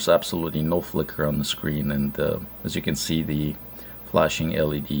there's absolutely no flicker on the screen, and as you can see, the flashing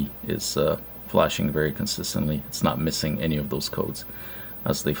LED is flashing very consistently. It's not missing any of those codes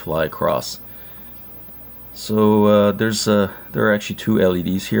as they fly across. So there are actually two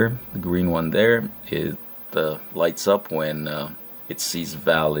LEDs here. The green one there, it lights up when it sees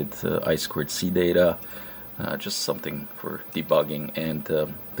valid I2C data, just something for debugging, and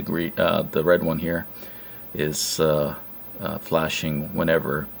the red one here is flashing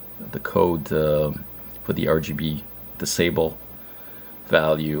whenever the code for the RGB disable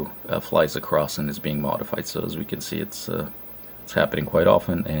value flies across and is being modified. So as we can see, it's happening quite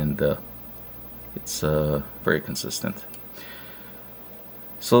often, and it's very consistent.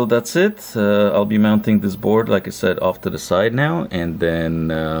 So that's it. I'll be mounting this board, like I said, off to the side now, and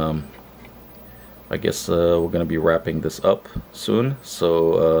then I guess we're gonna be wrapping this up soon.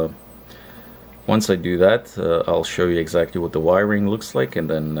 So once I do that, I'll show you exactly what the wiring looks like, and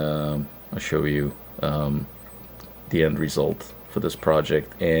then I'll show you the end result for this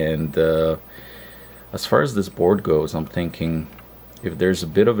project. And as far as this board goes, I'm thinking if there's a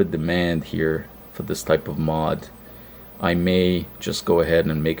bit of a demand here for this type of mod, I may just go ahead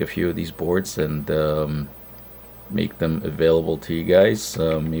and make a few of these boards and make them available to you guys.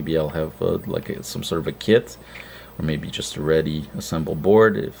 Maybe I'll have some sort of a kit, or maybe just a ready assembled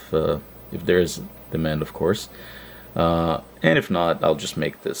board if there is demand, of course. And if not, I'll just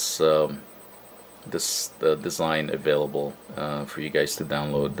make this design available for you guys to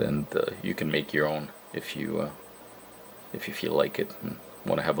download, and you can make your own if you feel like it and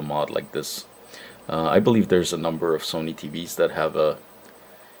want to have a mod like this. I believe there's a number of Sony TVs that have an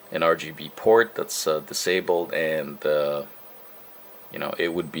RGB port that's disabled, and you know,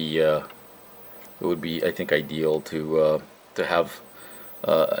 it would be I think ideal to have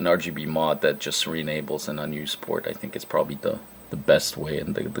an RGB mod that just re-enables an unused port. I think it's probably the best way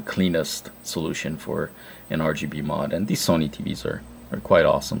and the cleanest solution for an RGB mod, and these Sony TVs are quite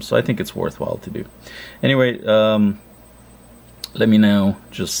awesome, so I think it's worthwhile to do. Anyway, let me now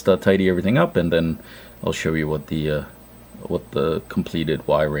just tidy everything up, and then I'll show you what the completed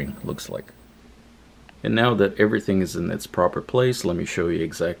wiring looks like. And now that everything is in its proper place, let me show you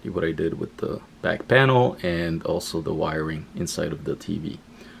exactly what I did with the back panel and also the wiring inside of the TV.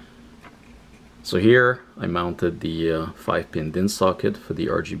 So here I mounted the 5-pin DIN socket for the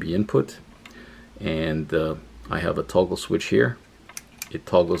RGB input, and I have a toggle switch here. It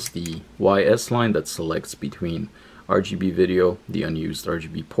toggles the YS line that selects between RGB video, the unused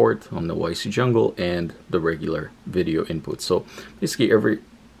RGB port on the YC Jungle, and the regular video input. So basically every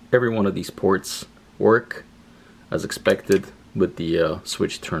one of these ports work as expected with the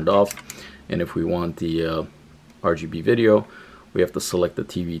switch turned off. And if we want the RGB video, we have to select the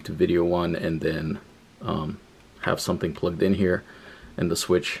TV to video 1, and then have something plugged in here and the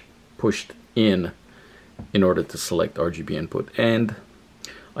switch pushed in order to select RGB input. And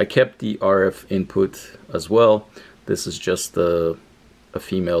I kept the RF input as well. This is just a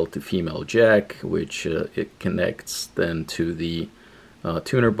female to female jack, which it connects then to the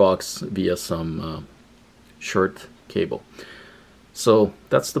tuner box via some short cable. So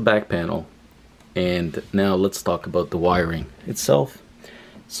that's the back panel, and now let's talk about the wiring itself.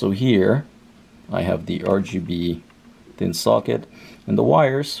 So here I have the RGB DIN socket, and the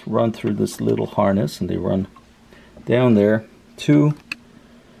wires run through this little harness, and they run down there to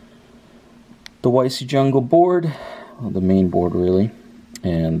the YC Jungle board, the main board really,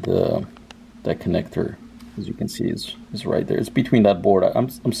 and that connector, as you can see, is right there. It's between that board.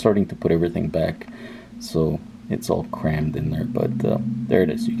 I'm starting to put everything back, so it's all crammed in there, but there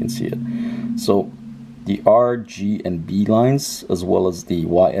it is, you can see it. So the R, G, and B lines, as well as the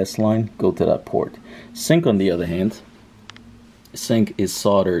YS line, go to that port. Sync, on the other hand, sync is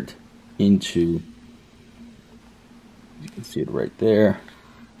soldered into, you can see it right there,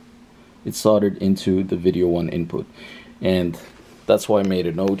 it's soldered into the video 1 input, and that's why I made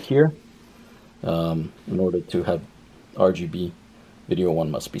a note here. In order to have RGB, video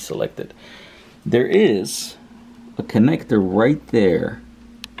 1 must be selected. There is a connector right there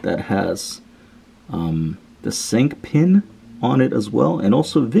that has the sync pin on it as well, and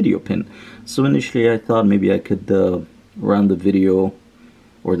also a video pin. So initially I thought maybe I could run the video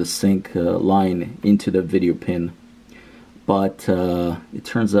or the sync line into the video pin, but it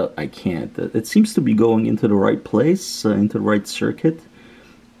turns out I can't. It seems to be going into the right place, into the right circuit,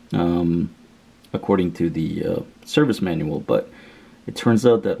 according to the service manual, but it turns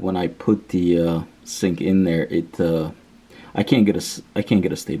out that when I put the sync in there, I can't get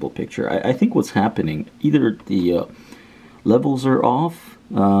a stable picture. I think what's happening, either the levels are off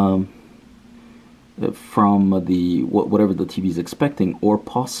from the whatever the TV is expecting, or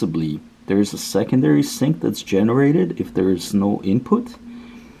possibly there's a secondary sync that's generated if there is no input.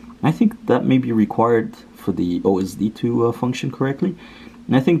 I think that may be required for the OSD to function correctly.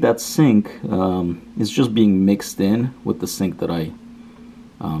 And I think that sync is just being mixed in with the sync that I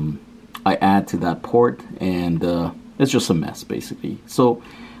add to that port, and it's just a mess basically. So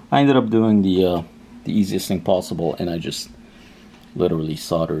I ended up doing the easiest thing possible, and I just literally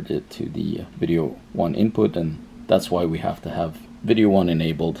soldered it to the video 1 input, and that's why we have to have video 1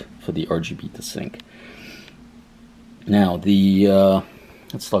 enabled for the RGB to sync. Now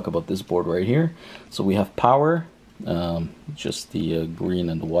let's talk about this board right here. So we have power, just the green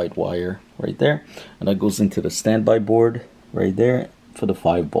and the white wire right there, and that goes into the standby board right there for the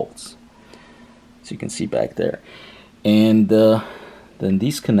 5 volts. So you can see back there. And then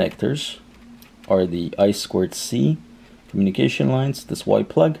these connectors are the I2C communication lines. This white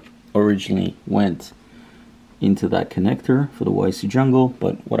plug originally went into that connector for the YC jungle,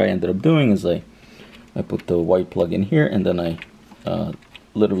 but what I ended up doing is I put the white plug in here, and then I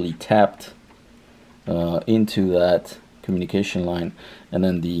literally tapped into that communication line, and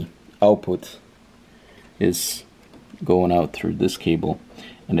then the output is going out through this cable,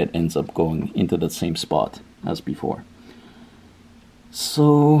 and it ends up going into the same spot as before.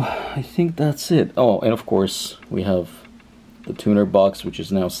 So I think that's it. Oh, and of course we have the tuner box, which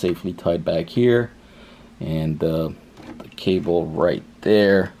is now safely tied back here, and the cable right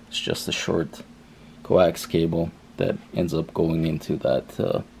there is just a short coax cable that ends up going into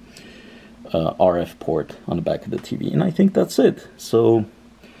that RF port on the back of the TV. And I think that's it. So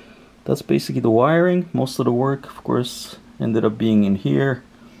that's basically the wiring. Most of the work, of course, ended up being in here,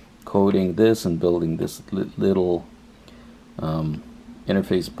 coding this and building this little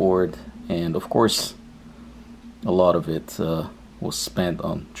interface board, and of course a lot of it was spent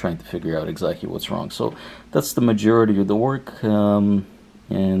on trying to figure out exactly what's wrong. So that's the majority of the work, and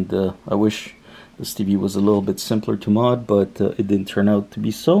I wish this TV was a little bit simpler to mod, but it didn't turn out to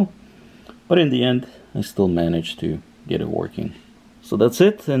be so. But in the end, I still managed to get it working. So that's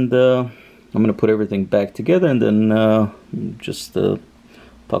it, and I'm gonna put everything back together, and then just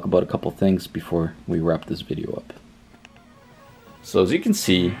talk about a couple things before we wrap this video up. So as you can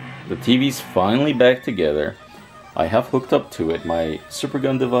see, the TV's finally back together. I have hooked up to it my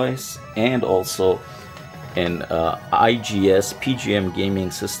Supergun device and also an IGS PGM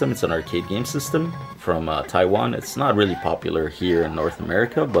gaming system. It's an arcade game system from Taiwan. It's not really popular here in North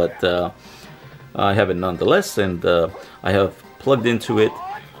America, but I have it nonetheless, and I have plugged into it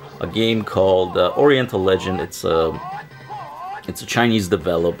a game called Oriental Legend. It's a Chinese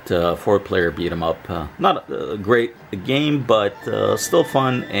developed 4-player beat 'em up. Not a great game, but still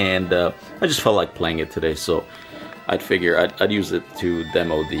fun, and I just felt like playing it today, so I'd figure I'd use it to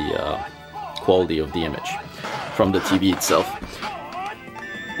demo the quality of the image from the TV itself.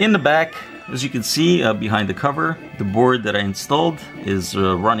 In the back, as you can see behind the cover, the board that I installed is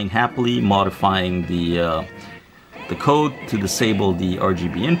running happily, modifying the code to disable the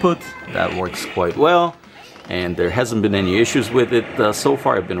RGB input. That works quite well, and there hasn't been any issues with it so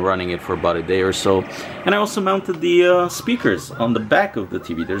far. I've been running it for about a day or so. And I also mounted the speakers on the back of the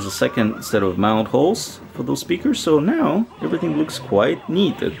TV. There's a second set of mount holes for those speakers, so now everything looks quite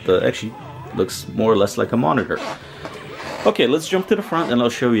neat. It actually looks more or less like a monitor. Okay, let's jump to the front and I'll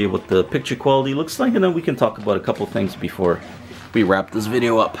show you what the picture quality looks like, and then we can talk about a couple things before we wrap this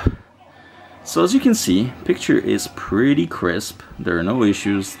video up. So as you can see, picture is pretty crisp. There are no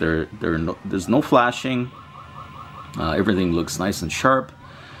issues. There's no flashing. Everything looks nice and sharp,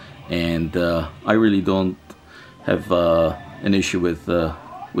 and I really don't have an issue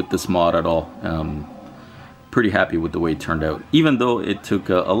with this mod at all. Pretty happy with the way it turned out, even though it took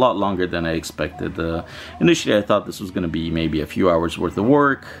a lot longer than I expected. Initially I thought this was going to be maybe a few hours worth of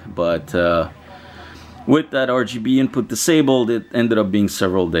work, but with that RGB input disabled, it ended up being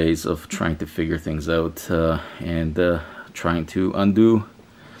several days of trying to figure things out and trying to undo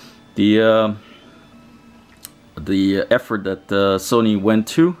the effort that Sony went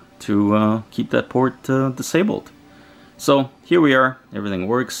to keep that port disabled. So here we are, everything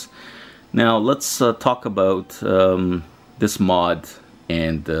works. Now let's talk about this mod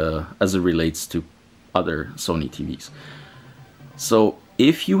and as it relates to other Sony TVs. So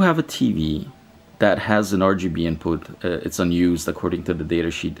if you have a TV that has an RGB input, it's unused according to the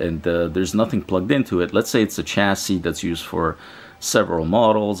datasheet, and there's nothing plugged into it. Let's say it's a chassis that's used for several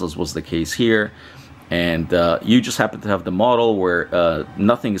models, as was the case here, and you just happen to have the model where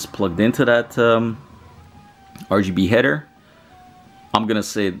nothing is plugged into that RGB header. I'm gonna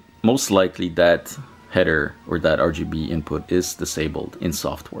say most likely that header or that RGB input is disabled in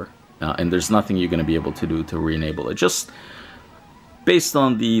software, and there's nothing you're gonna be able to do to re-enable it, just based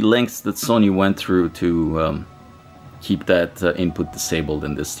on the lengths that Sony went through to keep that input disabled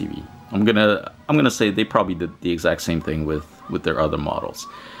in this TV. I'm gonna say they probably did the exact same thing with with their other models.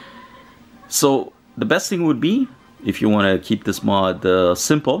 So the best thing would be, if you want to keep this mod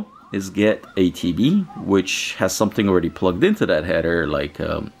simple, is get a TV which has something already plugged into that header, like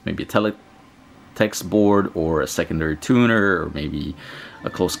maybe a teletext board or a secondary tuner, or maybe a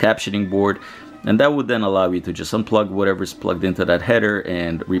closed captioning board, and that would then allow you to just unplug whatever's plugged into that header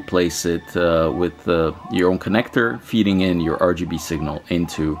and replace it with your own connector, feeding in your RGB signal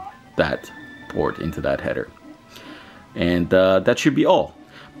into that port, into that header. And that should be all.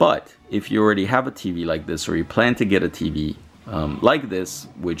 But if you already have a TV like this, or you plan to get a TV like this,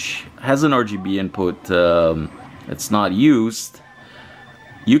 which has an RGB input that's not used,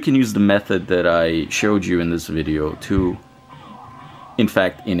 you can use the method that I showed you in this video to, in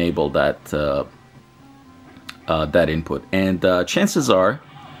fact, enable that that input. And chances are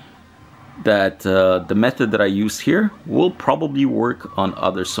that the method that I use here will probably work on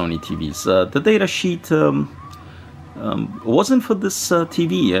other Sony TVs. The data sheet wasn't for this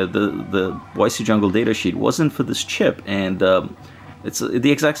TV. The YC Jungle data sheet wasn't for this chip, and it's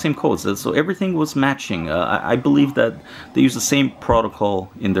the exact same codes, so everything was matching. I believe that they use the same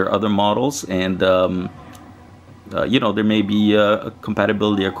protocol in their other models, and you know, there may be a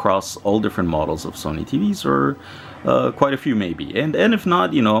compatibility across all different models of Sony TVs, or quite a few maybe. And if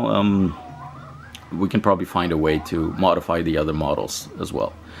not, you know, we can probably find a way to modify the other models as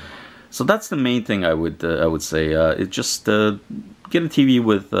well. So that's the main thing I would say. It just get a TV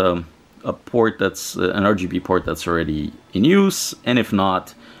with a port that's an RGB port that's already in use, and if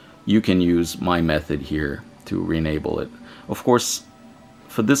not, you can use my method here to re-enable it. Of course,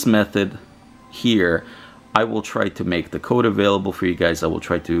 for this method here, I will try to make the code available for you guys. I will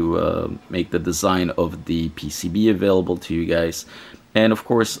try to make the design of the PCB available to you guys, and of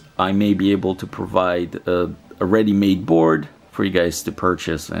course, I may be able to provide a ready-made board for you guys to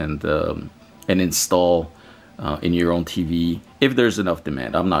purchase and install in your own TV if there's enough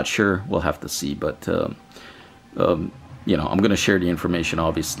demand. I'm not sure, we'll have to see, but you know, I'm gonna share the information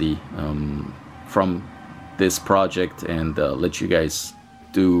obviously from this project, and let you guys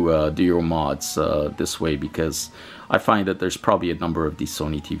do your mods this way, because I find that there's probably a number of these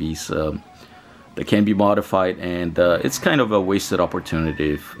Sony TVs that can be modified, and it's kind of a wasted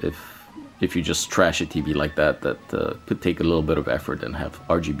opportunity if you just trash a TV like that could take a little bit of effort and have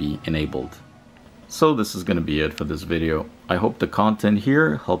RGB enabled. So this is going to be it for this video. I hope the content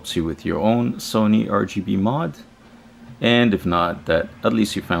here helps you with your own Sony RGB mod, and if not, that at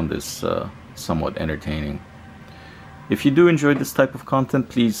least you found this somewhat entertaining. If you do enjoy this type of content,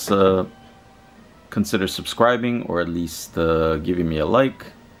 please consider subscribing, or at least giving me a like,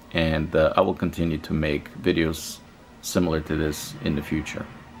 and I will continue to make videos similar to this in the future.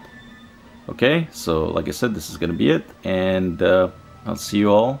 Okay, so like I said, this is going to be it, and I'll see you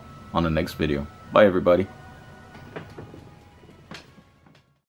all on the next video. Bye everybody.